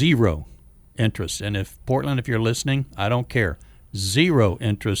have zero interest. And if Portland, if you're listening, I don't care. Zero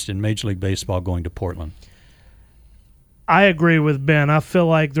interest in Major League Baseball going to Portland. I agree with Ben. I feel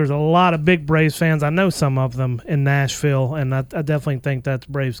like there's a lot of big Braves fans. I know some of them in Nashville, and I definitely think that's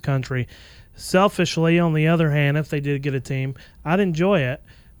Braves country. Selfishly, on the other hand, if they did get a team, I'd enjoy it.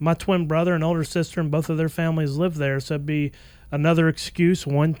 My twin brother and older sister and both of their families live there, so it'd be another excuse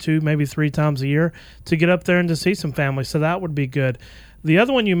 1, 2, maybe 3 times a year to get up there and to see some family, so that would be good. The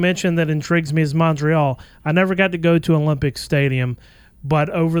other one you mentioned that intrigues me is Montreal. I never got to go to Olympic Stadium, but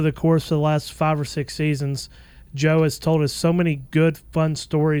over the course of the last 5 or 6 seasons, Joe has told us so many good, fun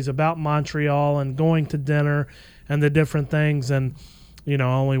stories about Montreal and going to dinner and the different things. And, I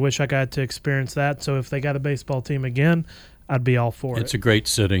only wish I got to experience that. So if they got a baseball team again, I'd be all for it. It's a great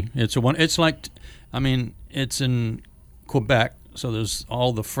city. It's in Quebec, so there's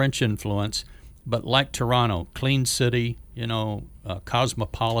all the French influence. But like Toronto, clean city,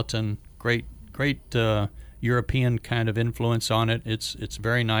 cosmopolitan, great European kind of influence on it. It's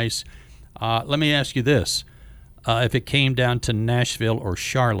very nice. Let me ask you this. If it came down to Nashville or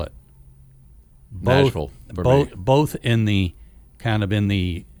Charlotte, both in the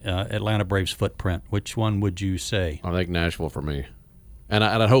Atlanta Braves footprint, which one would you say? I think Nashville for me, and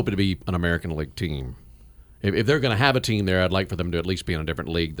I hope it'd be an American League team. If they're going to have a team there, I'd like for them to at least be in a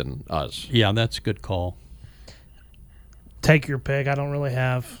different league than us. Yeah, that's a good call. Take your pick. I don't really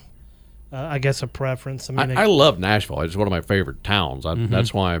have, I guess, a preference. I love Nashville. It's one of my favorite towns.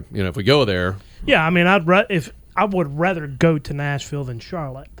 That's why if we go there. Yeah, I would rather go to Nashville than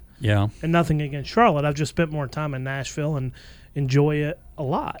Charlotte. Yeah. And nothing against Charlotte. I've just spent more time in Nashville and enjoy it a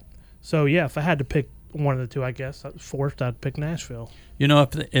lot. So, yeah, if I had to pick one of the two, I guess, forced, I'd pick Nashville.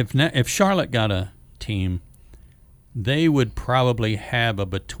 If Charlotte got a team, they would probably have a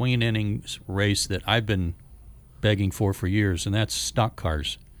between-innings race that I've been begging for years, and that's stock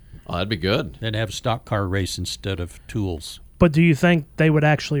cars. Oh, that'd be good. They'd have a stock car race instead of tools. But do you think they would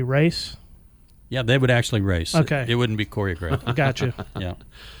actually race? Yeah, they would actually race. Okay. It wouldn't be choreographed. Gotcha. Yeah.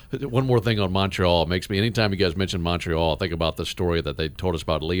 One more thing on Montreal. It makes me, anytime you guys mention Montreal, I think about the story that they told us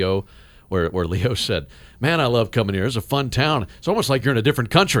about Leo, where Leo said, "Man, I love coming here. It's a fun town. It's almost like you're in a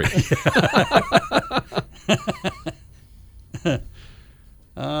different country."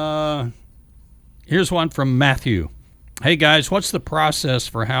 Here's one from Matthew. Hey, guys, what's the process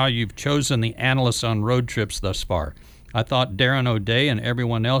for how you've chosen the analysts on road trips thus far? I thought Darren O'Day and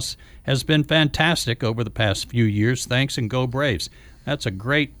everyone else has been fantastic over the past few years. Thanks, and go Braves. That's a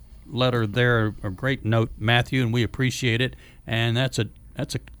great letter there, a great note, Matthew, and we appreciate it. And that's a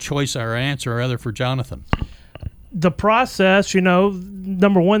choice or answer rather for Jonathan. The process,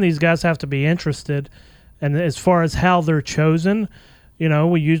 number one, these guys have to be interested. And as far as how they're chosen,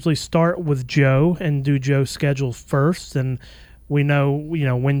 we usually start with Joe and do Joe's schedule first, and we know,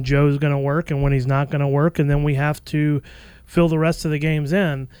 when Joe's going to work and when he's not going to work, and then we have to fill the rest of the games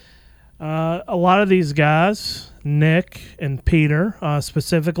in. A lot of these guys, Nick and Peter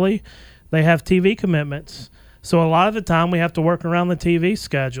specifically, they have TV commitments. So a lot of the time we have to work around the TV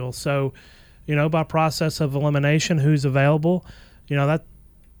schedule. So, by process of elimination, who's available, that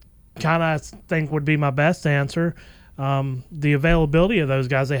kind of I think would be my best answer. The availability of those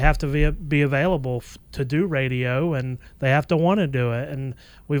guys, they have to be available to do radio, and they have to want to do it. And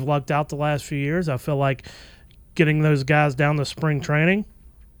we've lucked out the last few years. I feel like getting those guys down to spring training,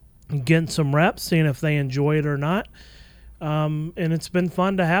 getting some reps, seeing if they enjoy it or not. And it's been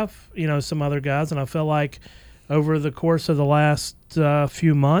fun to have, some other guys. And I feel like over the course of the last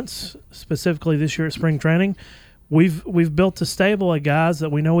few months, specifically this year at spring training, we've built a stable of guys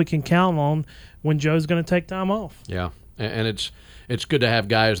that we know we can count on when Joe's going to take time off. Yeah, and it's good to have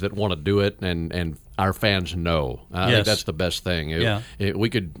guys that want to do it, and our fans know. I think that's the best thing. We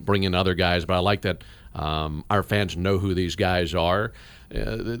could bring in other guys, but I like that our fans know who these guys are.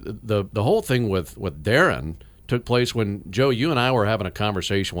 The whole thing with Darren took place when, Joe, you and I were having a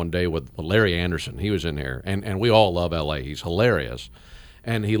conversation one day with Larry Anderson. He was in here, and we all love L.A. He's hilarious.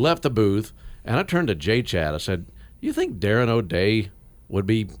 And he left the booth, and I turned to Jay Chad. I said, you think Darren O'Day would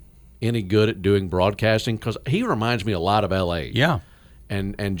be any good at doing broadcasting? Because he reminds me a lot of L.A. Yeah.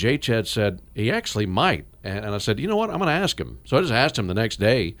 And Jay Chad said he actually might. And I said, you know what, I'm going to ask him. So I just asked him the next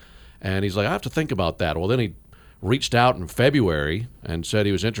day, and he's like, I have to think about that. Well, then he reached out in February and said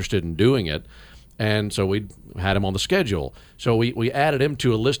he was interested in doing it. And so we had him on the schedule. So we added him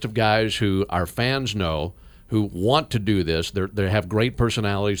to a list of guys who our fans know, who want to do this. They have great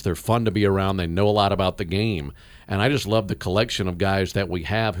personalities. They're fun to be around. They know a lot about the game. And I just love the collection of guys that we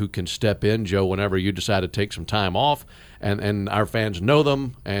have who can step in, Joe, whenever you decide to take some time off. And our fans know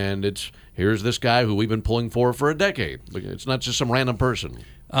them. And here's this guy who we've been pulling for a decade. It's not just some random person.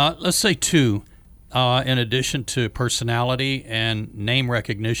 Let's say two, in addition to personality and name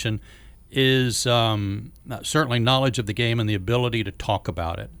recognition, is certainly knowledge of the game and the ability to talk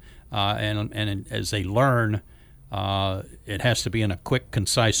about it. And as they learn, it has to be in a quick,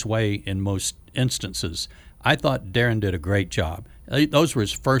 concise way in most instances. I thought Darren did a great job. Those were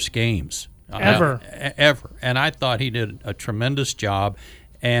his first games. Ever. And I thought he did a tremendous job.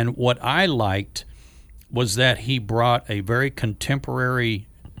 And what I liked was that he brought a very contemporary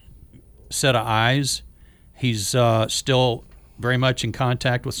set of eyes. He's still very much in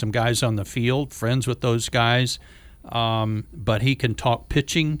contact with some guys on the field, friends with those guys. But he can talk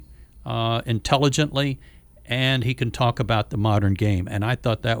pitching intelligently, and he can talk about the modern game. And I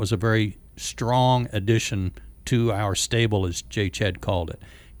thought that was a very strong addition to our stable, as Jay Chad called it.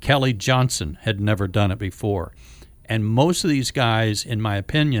 Kelly Johnson had never done it before. And most of these guys, in my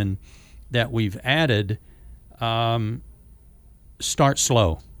opinion, that we've added start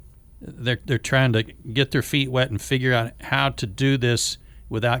slow. They're trying to get their feet wet and figure out how to do this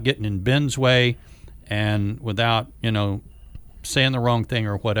without getting in Ben's way and without, saying the wrong thing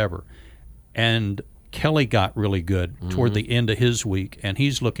or whatever. And Kelly got really good toward the end of his week, and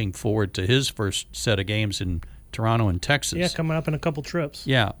he's looking forward to his first set of games in Toronto and Texas. Yeah, coming up in a couple trips.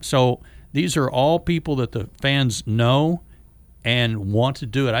 Yeah, so these are all people that the fans know and want to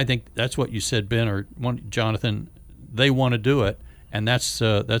do it. I think that's what you said, Ben, or Jonathan. They want to do it, and that's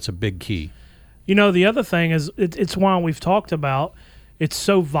a big key. The other thing is it's why we've talked about it's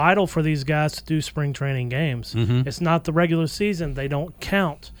so vital for these guys to do spring training games. Mm-hmm. It's not the regular season. They don't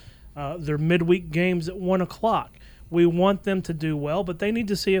count. They're midweek games at 1 o'clock. We want them to do well, but they need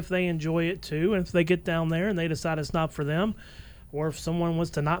to see if they enjoy it too. And if they get down there and they decide it's not for them, or if someone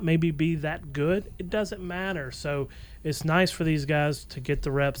wants to not maybe be that good, it doesn't matter. So it's nice for these guys to get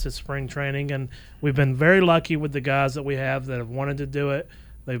the reps at spring training. And we've been very lucky with the guys that we have that have wanted to do it.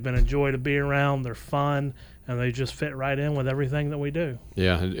 They've been a joy to be around. They're fun, and they just fit right in with everything that we do.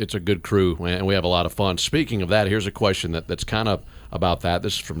 Yeah, it's a good crew, and we have a lot of fun. Speaking of that, here's a question that's kind of about that.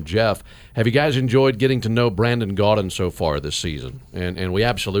 This is from Jeff. Have you guys enjoyed getting to know Brandon Gaudin so far this season? And we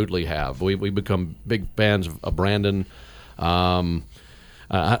absolutely have. We've become big fans of Brandon.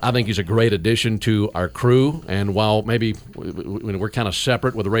 I think he's a great addition to our crew, and while maybe we're kind of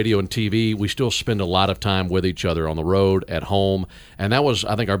separate with radio and TV, we still spend a lot of time with each other on the road, at home, and that was,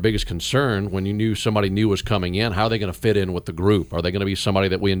 I think, our biggest concern when you knew somebody new was coming in. How are they going to fit in with the group? Are they going to be somebody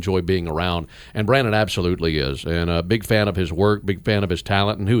that we enjoy being around? And Brandon absolutely is, and a big fan of his work, big fan of his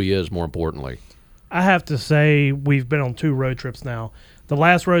talent, and who he is, more importantly. I have to say we've been on 2 road trips now. The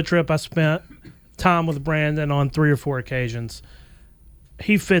last road trip I spent time with Brandon on 3 or 4 occasions.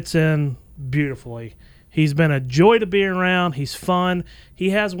 He fits in beautifully. He's been a joy to be around. He's fun.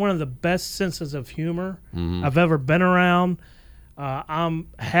 He has one of the best senses of humor I've ever been around. I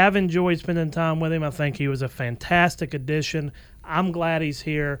have enjoyed spending time with him. I think he was a fantastic addition. I'm glad he's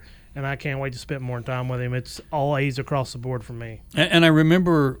here. and I can't wait to spend more time with him. It's all A's across the board for me. And I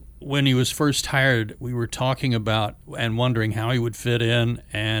remember when he was first hired, we were talking about and wondering how he would fit in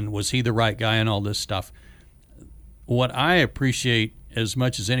and was he the right guy and all this stuff. What I appreciate as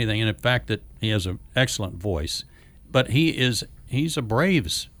much as anything, and in fact that he has an excellent voice, but he's a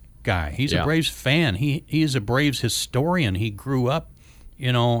Braves guy. He's a Braves fan. He is a Braves historian. He grew up,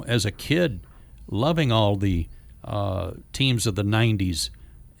 as a kid loving all the teams of the 90s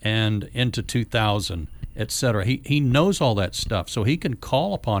and into 2000, etc. He knows all that stuff, so he can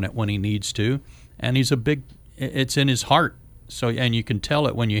call upon it when he needs to, and it's in his heart. So, and you can tell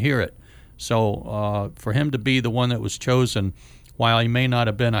it when you hear it. So for him to be the one that was chosen, while he may not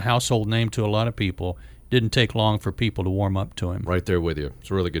have been a household name to a lot of people, didn't take long for people to warm up to him. Right there with you. It's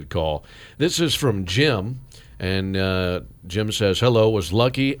a really good call. This is from Jim, and Jim says, hello, was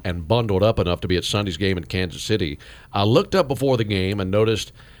lucky and bundled up enough to be at Sunday's game in Kansas City. I looked up before the game and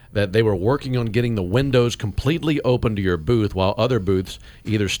noticed that they were working on getting the windows completely open to your booth while other booths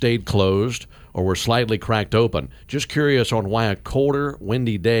either stayed closed or were slightly cracked open. Just curious on why a colder,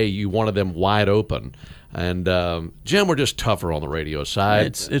 windy day you wanted them wide open. And Jim, we're just tougher on the radio side.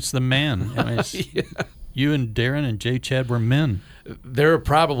 It's the man. I mean, you and Darren and Jay Chad were men. There are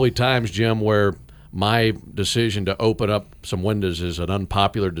probably times, Jim, where my decision to open up some windows is an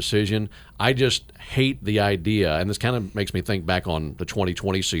unpopular decision. I just hate the idea, and this kind of makes me think back on the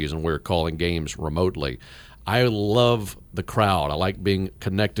 2020 season where we're calling games remotely. I love the crowd. I like being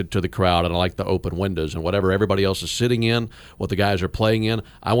connected to the crowd, and I like the open windows. And whatever everybody else is sitting in, what the guys are playing in,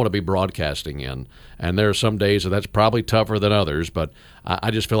 I want to be broadcasting in. And there are some days that's probably tougher than others, but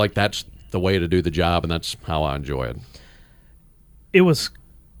I just feel like that's the way to do the job, and that's how I enjoy it. It was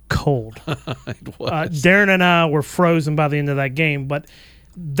cold. It was. Darren and I were frozen by the end of that game, but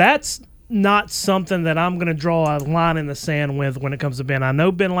that's not something that I'm going to draw a line in the sand with when it comes to Ben. I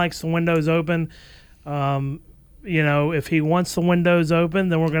know Ben likes the windows open. If he wants the windows open,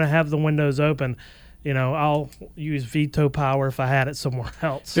 then we're going to have the windows open. I'll use veto power if I had it somewhere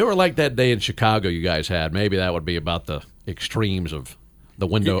else. If it were like that day in Chicago you guys had, maybe that would be about the extremes of the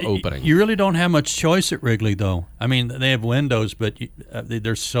window opening. You really don't have much choice at Wrigley, though. I mean, they have windows, but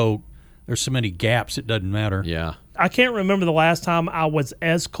there's so many gaps, it doesn't matter. Yeah. I can't remember the last time I was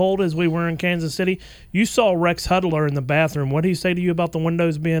as cold as we were in Kansas City. You saw Rex Hudler in the bathroom. What did he say to you about the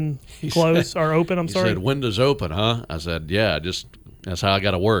windows being closed or open? He said, windows open, huh? I said, yeah, that's how I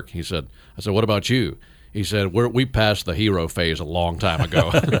got to work. I said, what about you? He said, we passed the hero phase a long time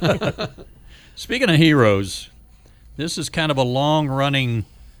ago. Speaking of heroes, this is kind of a long-running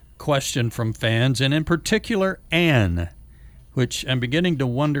question from fans, and in particular, Ann, which I'm beginning to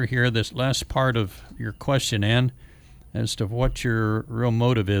wonder here, this last part of your question, Ann, as to what your real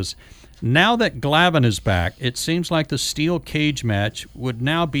motive is. Now that Glavine is back, it seems like the steel cage match would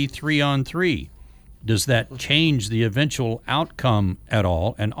now be 3-on-3. Does that change the eventual outcome at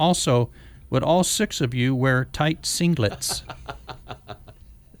all? And also, would all 6 of you wear tight singlets?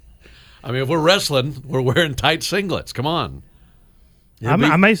 I mean, if we're wrestling, we're wearing tight singlets. Come on.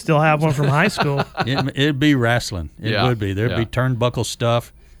 I may still have one from high school. It'd be wrestling. It would be. There'd be yeah. turnbuckle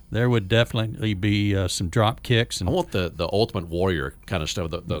stuff. There would definitely be some drop kicks. And I want the Ultimate Warrior kind of stuff,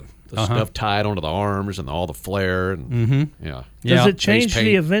 the stuff tied onto the arms and all the flair. And yeah. Does it change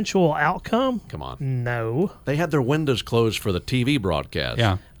the eventual outcome? Come on. No. They had their windows closed for the TV broadcast.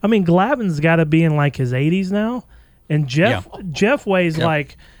 Yeah. I mean, Glavine's got to be in like his 80s now, and Jeff weighs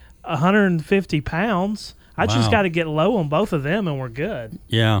like 150 pounds. I just got to get low on both of them, and we're good.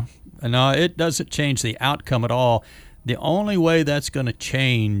 Yeah. No, it doesn't change the outcome at all. The only way that's going to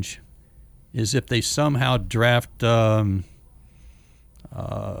change is if they somehow draft Yordan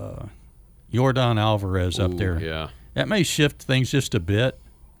Alvarez up there. Yeah. That may shift things just a bit.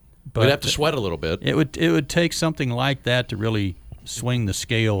 But we'd have to sweat a little bit. It would take something like that to really swing the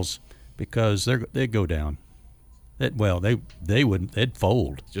scales, because they'd go down. They'd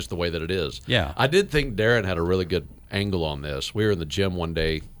fold. Just the way that it is. Yeah. I did think Darren had a really good angle on this. We were in the gym one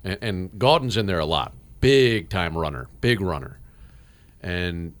day, and Gaudin's in there a lot. Big-time runner, big runner.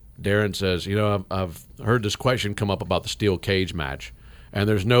 And Darren says, I've heard this question come up about the steel cage match, and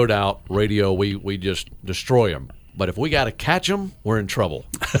there's no doubt, radio, we just destroy them. But if we got to catch them, we're in trouble.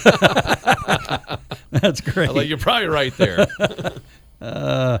 That's great. I'm like, you're probably right there.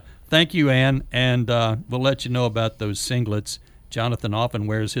 Thank you, Ann, and we'll let you know about those singlets. Jonathan often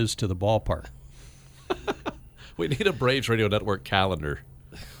wears his to the ballpark. We need a Braves Radio Network calendar,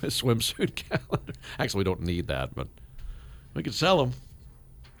 a swimsuit calendar. Actually, we don't need that, but we could sell them.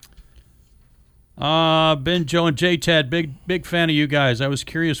 Ben, Joe, and Jay Chad, big fan of you guys. I was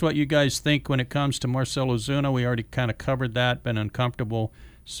curious what you guys think when it comes to Marcell Ozuna. We already kind of covered that, been uncomfortable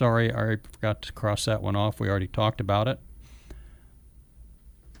Sorry, I forgot to cross that one off. We already talked about it.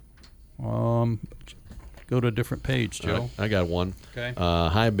 Go to a different page, Joe. I got one. Okay.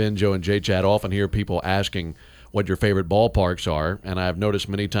 Hi, Ben, Joe, and J Chat. Often hear people asking what your favorite ballparks are, and I've noticed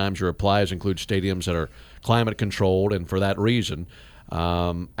many times your replies include stadiums that are climate controlled, and for that reason.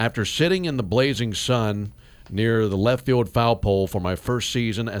 After sitting in the blazing sun near the left field foul pole for my first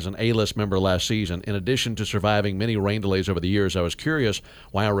season as an A-list member last season, in addition to surviving many rain delays over the years, I was curious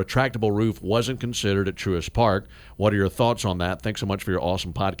why a retractable roof wasn't considered at Truist Park. What are your thoughts on that? Thanks so much for your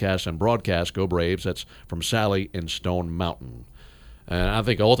awesome podcast and broadcast. Go Braves. That's from Sally in Stone Mountain. And I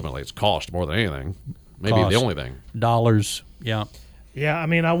think ultimately it's cost more than anything. Maybe Cost. the only thing. Dollars, yeah. Yeah, I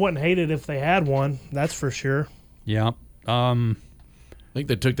mean, I wouldn't hate it if they had one. That's for sure. Yeah. I think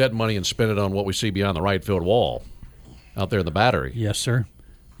they took that money and spent it on what we see beyond the right field wall out there in the Battery. Yes, sir.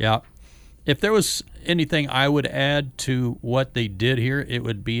 Yeah. If there was anything I would add to what they did here, it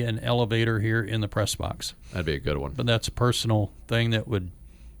would be an elevator here in the press box. That'd be a good one. But that's a personal thing that would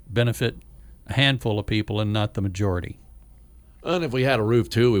benefit a handful of people and not the majority. And if we had a roof,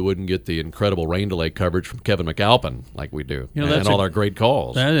 too, we wouldn't get the incredible rain delay coverage from Kevin McAlpin like we do, and all our great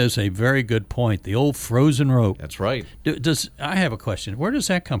calls. That is a very good point. The old frozen rope. That's right. I have a question. Where does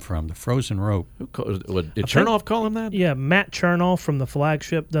that come from, the frozen rope? Did Chernoff call him that? Yeah, Matt Chernoff from the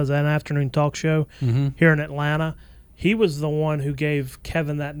Flagship does an afternoon talk show here in Atlanta. He was the one who gave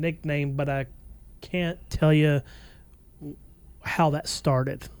Kevin that nickname, but I can't tell you how that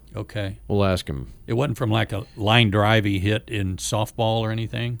started. Okay. We'll ask him. It wasn't from like a line drive he hit in softball or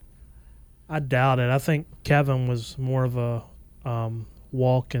anything? I doubt it. I think Kevin was more of a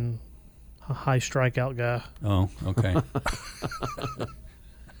walk and a high strikeout guy. Oh, okay.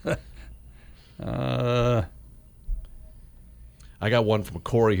 I got one from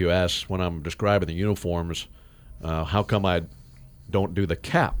Corey who asks, when I'm describing the uniforms, how come I don't do the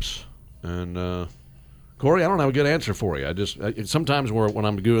caps? And Corey, I don't have a good answer for you. Sometimes when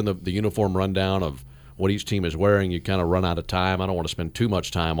I'm doing the uniform rundown of what each team is wearing, you kind of run out of time. I don't want to spend too much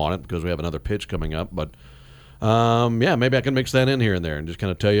time on it because we have another pitch coming up. But, maybe I can mix that in here and there and just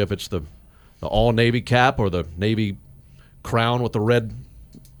kind of tell you if it's the all-Navy cap or the Navy crown with the red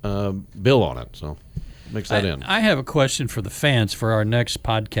bill on it. So mix that in. I have a question for the fans for our next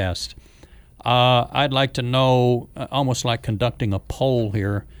podcast. I'd like to know, almost like conducting a poll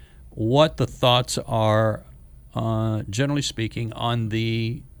here, what the thoughts are, generally speaking, on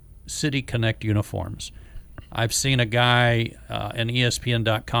the City Connect uniforms. I've seen a guy in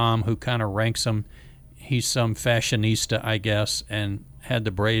ESPN.com who kind of ranks them. He's some fashionista, I guess, and had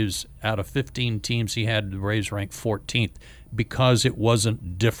the Braves, out of 15 teams, he had the Braves ranked 14th because it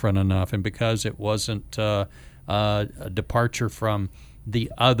wasn't different enough and because it wasn't a departure from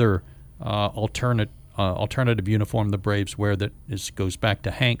the other alternative uniform the Braves wear that goes back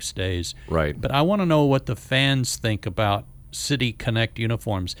to Hank's days. Right. But I want to know what the fans think about City Connect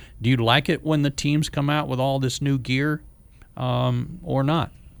uniforms. Do you like it when the teams come out with all this new gear or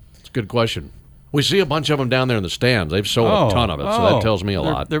not? It's a good question. We see a bunch of them down there in the stands. They've sold a ton of it, so that tells me a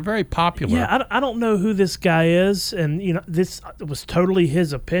lot. They're very popular. Yeah, I don't know who this guy is, and this was totally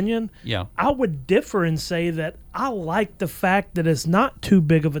his opinion. Yeah. I would differ and say that I like the fact that it's not too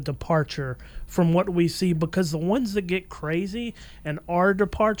big of a departure from what we see, because the ones that get crazy and are a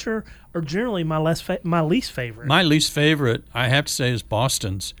departure are generally my least favorite. My least favorite, I have to say, is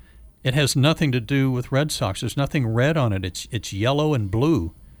Boston's. It has nothing to do with Red Sox. There's nothing red on it. It's yellow and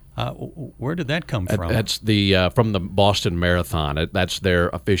blue. Where did that come from? That's from the Boston Marathon. That's their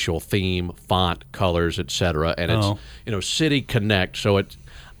official theme, font, colors, etc. And it's City Connect. So it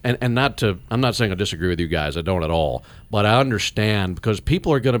and I'm not saying I disagree with you guys. I don't at all. But I understand, because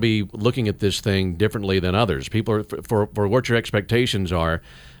people are going to be looking at this thing differently than others. People are for what your expectations are.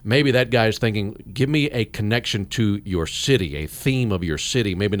 Maybe that guy's thinking, give me a connection to your city, a theme of your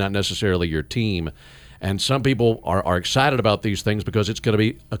city, maybe not necessarily your team. And some people are excited about these things because it's going to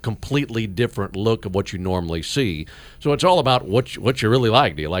be a completely different look of what you normally see. So it's all about what you really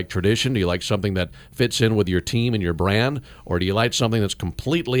like. Do you like tradition? Do you like something that fits in with your team and your brand? Or do you like something that's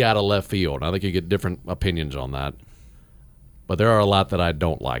completely out of left field? I think you get different opinions on that. But there are a lot that I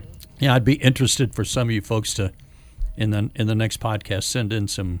don't like. Yeah, I'd be interested for some of you folks to, in the next podcast, send in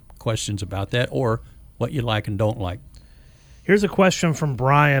some questions about that or what you like and don't like. Here's a question from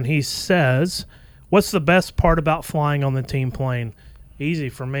Brian. He says, what's the best part about flying on the team plane? Easy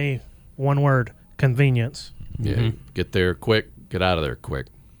for me. One word: convenience. Yeah, get there quick, get out of there quick.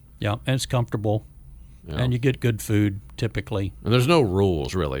 Yeah, and it's comfortable, and you get good food typically. And there's no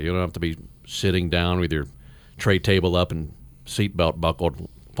rules, really. You don't have to be sitting down with your tray table up and seatbelt buckled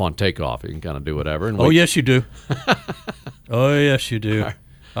upon takeoff. You can kind of do whatever. And yes, you do. Oh, yes, you do.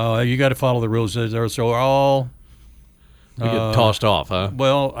 Oh, you got to follow the rules. Those are all. We get tossed off, huh?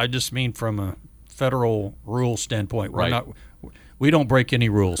 Well, I just mean from a federal rule standpoint. Right. We don't break any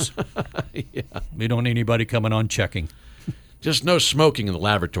rules. Yeah. We don't need anybody coming on checking. Just no smoking in the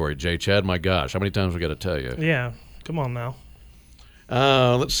lavatory, J. Chad. My gosh, how many times we got to tell you? Yeah, come on now.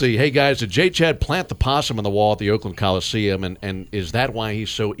 Let's see. Hey, guys, did J. Chad plant the possum on the wall at the Oakland Coliseum, and is that why he's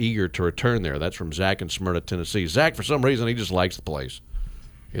so eager to return there? That's from Zach in Smyrna, Tennessee. Zach, for some reason, he just likes the place.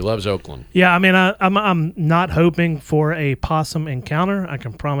 He loves Oakland. Yeah, I mean, I'm not hoping for a possum encounter. I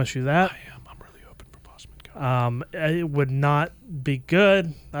can promise you that. I am. I'm really hoping for possum encounter. It would not be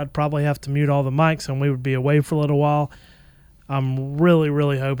good. I'd probably have to mute all the mics, and we would be away for a little while. I'm really,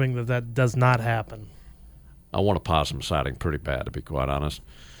 really hoping that does not happen. I want a possum sighting pretty bad, to be quite honest.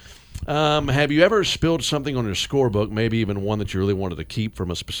 Have you ever spilled something on your scorebook, maybe even one that you really wanted to keep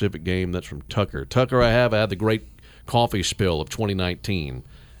from a specific game? That's from Tucker. Tucker, I had the great coffee spill of 2019.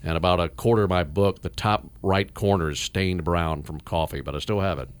 And about a quarter of my book, the top right corner is stained brown from coffee, but I still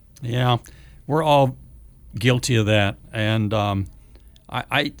have it. Yeah, we're all guilty of that. And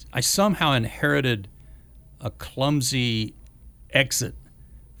I somehow inherited a clumsy exit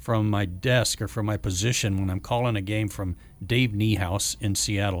from my desk or from my position when I'm calling a game from Dave Niehaus in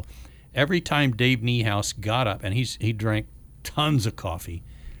Seattle. Every time Dave Niehaus got up, and he drank tons of coffee,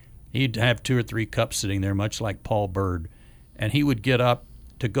 he'd have 2 or 3 cups sitting there, much like Paul Bird, and he would get up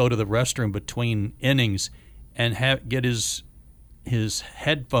to go to the restroom between innings and get his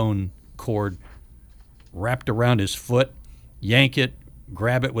headphone cord wrapped around his foot, yank it,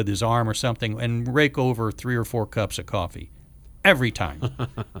 grab it with his arm or something, and rake over 3 or 4 cups of coffee every time.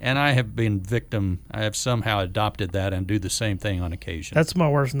 And I have been I have somehow adopted that and do the same thing on occasion. That's my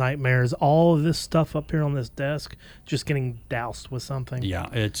worst nightmare is all of this stuff up here on this desk just getting doused with something. Yeah,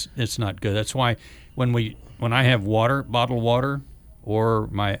 it's not good. That's why when I have water, bottled water, or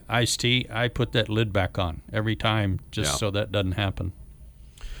my iced tea, I put that lid back on every time so that doesn't happen.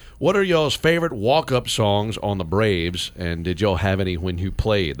 What are y'all's favorite walk-up songs on the Braves, and did y'all have any when you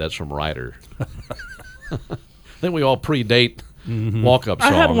played? That's from Ryder. I think we all predate walk-up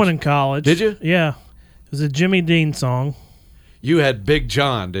songs. I had one in college. Did you? Yeah. It was a Jimmy Dean song. You had Big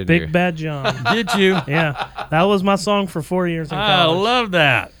John, didn't you? Big Bad John. Did you? Yeah. That was my song for 4 years in college. I love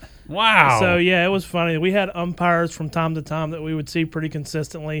that. Wow. So, yeah, it was funny. We had umpires from time to time that we would see pretty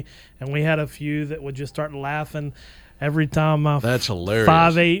consistently, and we had a few that would just start laughing every time my That's hilarious.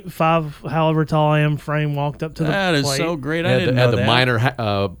 5'8", however tall I am, frame walked up to the plate. That is so great. I didn't know that. Had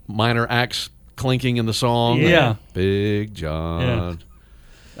the minor axe clinking in the song. Yeah. Big John.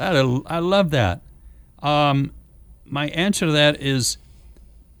 Yeah. I love that. My answer to that is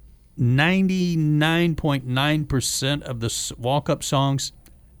 99.9% of the walk-up songs,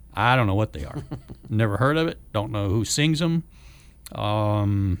 I don't know what they are. Never heard of it. Don't know who sings them.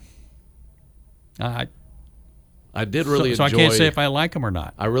 I did really so enjoy. I can't say if I like them or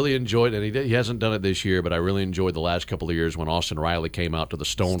not. I really enjoyed it. And he hasn't done it this year, but I really enjoyed the last couple of years when Austin Riley came out to the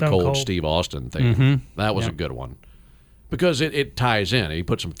Stone Cold Steve Austin thing. Mm-hmm. That was a good one because it ties in. He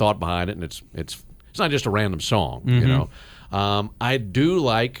put some thought behind it, and it's not just a random song. Mm-hmm. You know, I do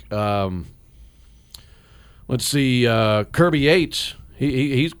like. Let's see, Kirby Yates.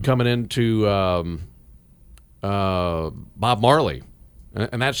 He's coming into Bob Marley.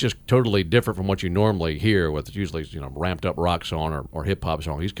 And that's just totally different from what you normally hear with usually, ramped up rock song or hip hop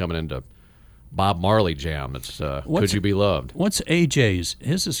song. He's coming into Bob Marley jam. It's Could You Be Loved? What's AJ's?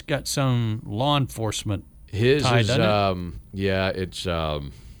 His has got some law enforcement. His tie, is it's is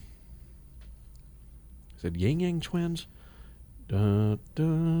it Yin Yang Twins? Da,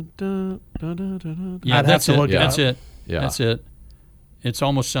 da, da, da, da, da, Yeah, I'd have to look it up. That's it. Yeah. That's it. It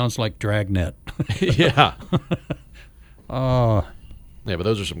almost sounds like Dragnet. Yeah. Oh. Yeah, but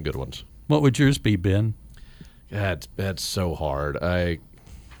those are some good ones. What would yours be, Ben? That's so hard. I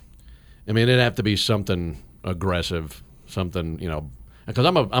mean, it'd have to be something aggressive, something, because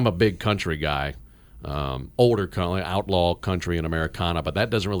I'm a big country guy, older country, outlaw country and Americana, but that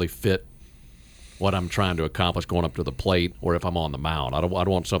doesn't really fit what I'm trying to accomplish going up to the plate or if I'm on the mound. I don't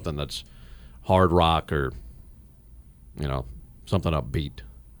want something that's hard rock or, something upbeat.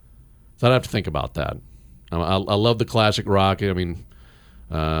 So I'd have to think about that. I love the classic rock. I mean,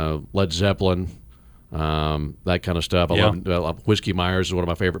 Led Zeppelin, that kind of stuff. I love Whiskey Myers is one of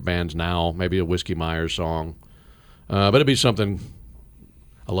my favorite bands now. Maybe a Whiskey Myers song, but it'd be something.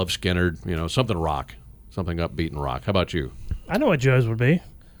 I love Skynyrd. Something rock, something upbeat and rock. How about you? I know what Joe's would be.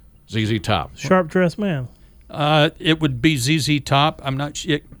 ZZ Top. Sharp Dressed Man. It would be ZZ Top. I'm not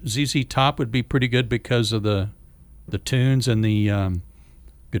sure. ZZ Top would be pretty good because of the tunes and the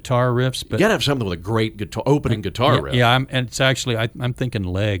guitar riffs. But You got to have something with a great opening guitar riff. Yeah, and it's actually I'm thinking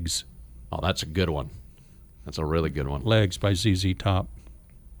Legs. Oh, that's a good one. That's a really good one. Legs by ZZ Top.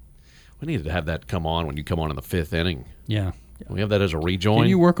 We needed to have that come on when you come on in the 5th inning. Yeah. Can we have that as a rejoin? Can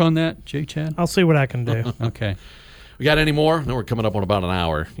you work on that, J. Chad? I'll see what I can do. Okay. We got any more? No, we're coming up on about an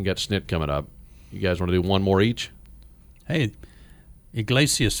hour. You got Snit coming up. You guys want to do one more each? Hey,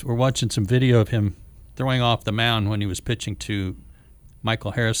 Iglesias, we're watching some video of him throwing off the mound when he was pitching to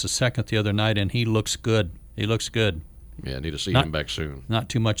Michael Harris II the other night, and he looks good. He looks good. Yeah, I need to see him back soon. Not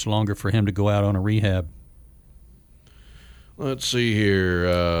too much longer for him to go out on a rehab. Let's see here.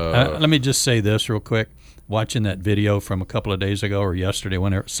 Let me just say this real quick. Watching that video from a couple of days ago or yesterday,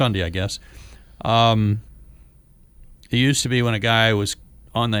 Sunday, I guess. It used to be when a guy was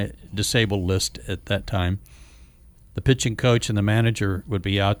on the disabled list at that time, the pitching coach and the manager would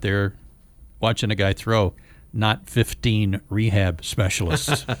be out there watching a guy throw, not 15 rehab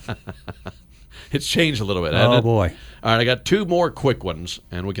specialists. It's changed a little bit, Oh, hasn't it? boy. All right, I got 2 more quick ones,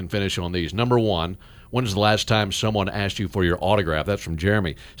 and we can finish on these. Number 1, when's the last time someone asked you for your autograph? That's from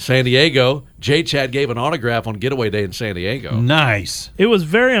Jeremy. San Diego, J-Chad gave an autograph on Getaway Day in San Diego. Nice. It was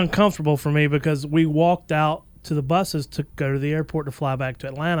very uncomfortable for me because we walked out to the buses to go to the airport to fly back to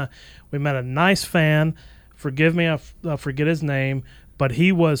Atlanta. We met a nice fan. Forgive me, I forget his name, but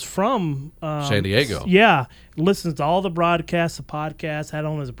he was from San Diego. Yeah, listens to all the broadcasts, the podcasts, had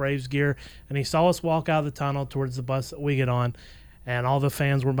on his Braves gear, and he saw us walk out of the tunnel towards the bus that we get on, and all the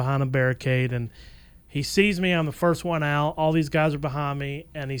fans were behind a barricade, and he sees me. I'm the first one out. All these guys are behind me,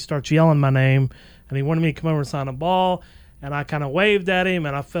 and he starts yelling my name, and he wanted me to come over and sign a ball, and I kind of waved at him,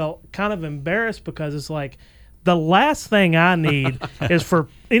 and I felt kind of embarrassed because it's like the last thing I need is for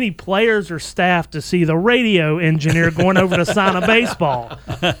any players or staff to see the radio engineer going over to sign a baseball.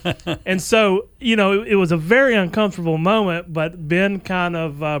 And so, it was a very uncomfortable moment, but Ben kind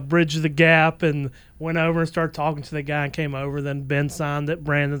of bridged the gap and went over and started talking to the guy and came over. Then Ben signed it,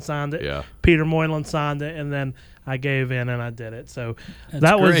 Brandon signed it, Yeah. Peter Moylan signed it, and then I gave in and I did it. So That's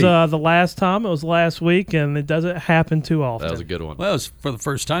that was great. the last time. It was last week, and it doesn't happen too often. That was a good one. Well, it was, for the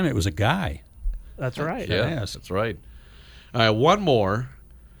first time, it was a guy. That's right. Yeah, Yes. that's right. All right, one more.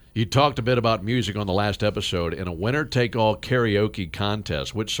 You talked a bit about music on the last episode. In a winner-take-all karaoke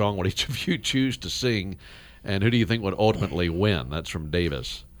contest, which song would each of you choose to sing, and who do you think would ultimately win? That's from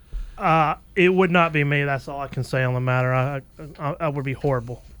Davis. It would not be me. That's all I can say on the matter. I would be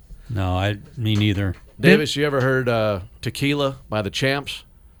horrible. No, me neither. Davis, you ever heard Tequila by the Champs?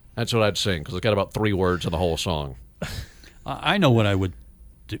 That's what I'd sing, because it's got about 3 words in the whole song. I know what I would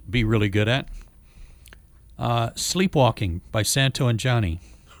be really good at. Sleepwalking by Santo and Johnny.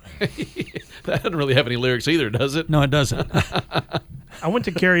 That doesn't really have any lyrics either, does it? No, it doesn't. I went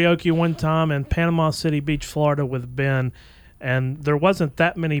to karaoke one time in Panama City Beach, Florida with Ben, and there wasn't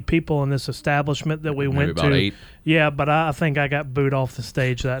that many people in this establishment that we Maybe went about to. 8. Yeah, but I think I got booed off the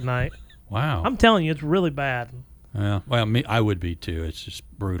stage that night. Wow. I'm telling you, it's really bad. Yeah. Well, I would be too. It's just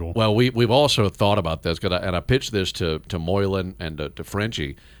brutal. Well, we've also thought about this, and I pitched this to Moylan and to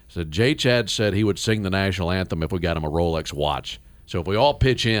Frenchie. So J-Chad said he would sing the national anthem if we got him a Rolex watch. So if we all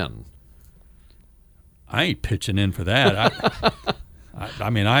pitch in. I ain't pitching in for that.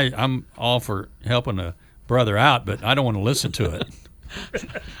 I'm all for helping a brother out, but I don't want to listen to it.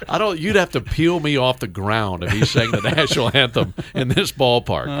 You'd have to peel me off the ground if he sang the national anthem in this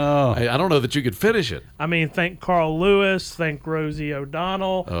ballpark. Oh. I don't know that you could finish it. I mean, thank Carl Lewis, thank Rosie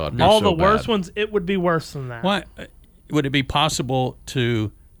O'Donnell. Oh, it'd be all so the worst bad. ones, it would be worse than that. Why would it be possible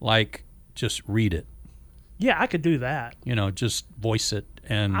to just read it? Yeah, I could do that. Just voice it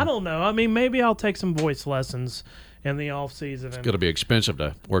and I don't know. I mean, maybe I'll take some voice lessons in the off season. It's going to be expensive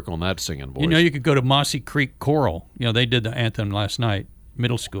to work on that singing voice. you could go to Mossy Creek Choral. They did the anthem last night,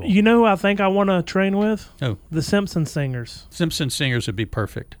 middle school. You know who I think I want to train with? Oh, The Simpson Singers. Simpson Singers would be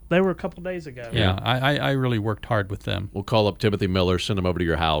perfect. They were a couple days ago. Yeah, I really worked hard with them. We'll call up Timothy Miller, send him over to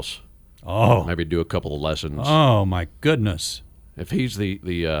your house, Oh, maybe do a couple of lessons. oh my goodness. If he's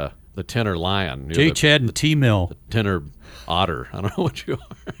the tenor lion, J. Chad and T Mill. the tenor otter, I don't know what you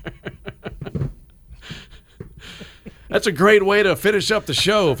are. That's a great way to finish up the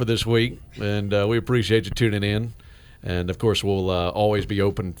show for this week, and we appreciate you tuning in. And, of course, we'll always be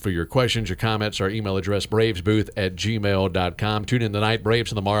open for your questions, your comments. Our email address, bravesbooth@gmail.com. Tune in tonight,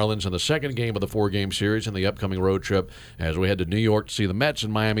 Braves and the Marlins, in the second game of the 4-game series in the upcoming road trip as we head to New York to see the Mets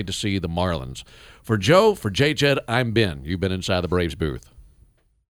and Miami to see the Marlins. For Joe, for J. Chad, I'm Ben. You've been inside the Braves booth.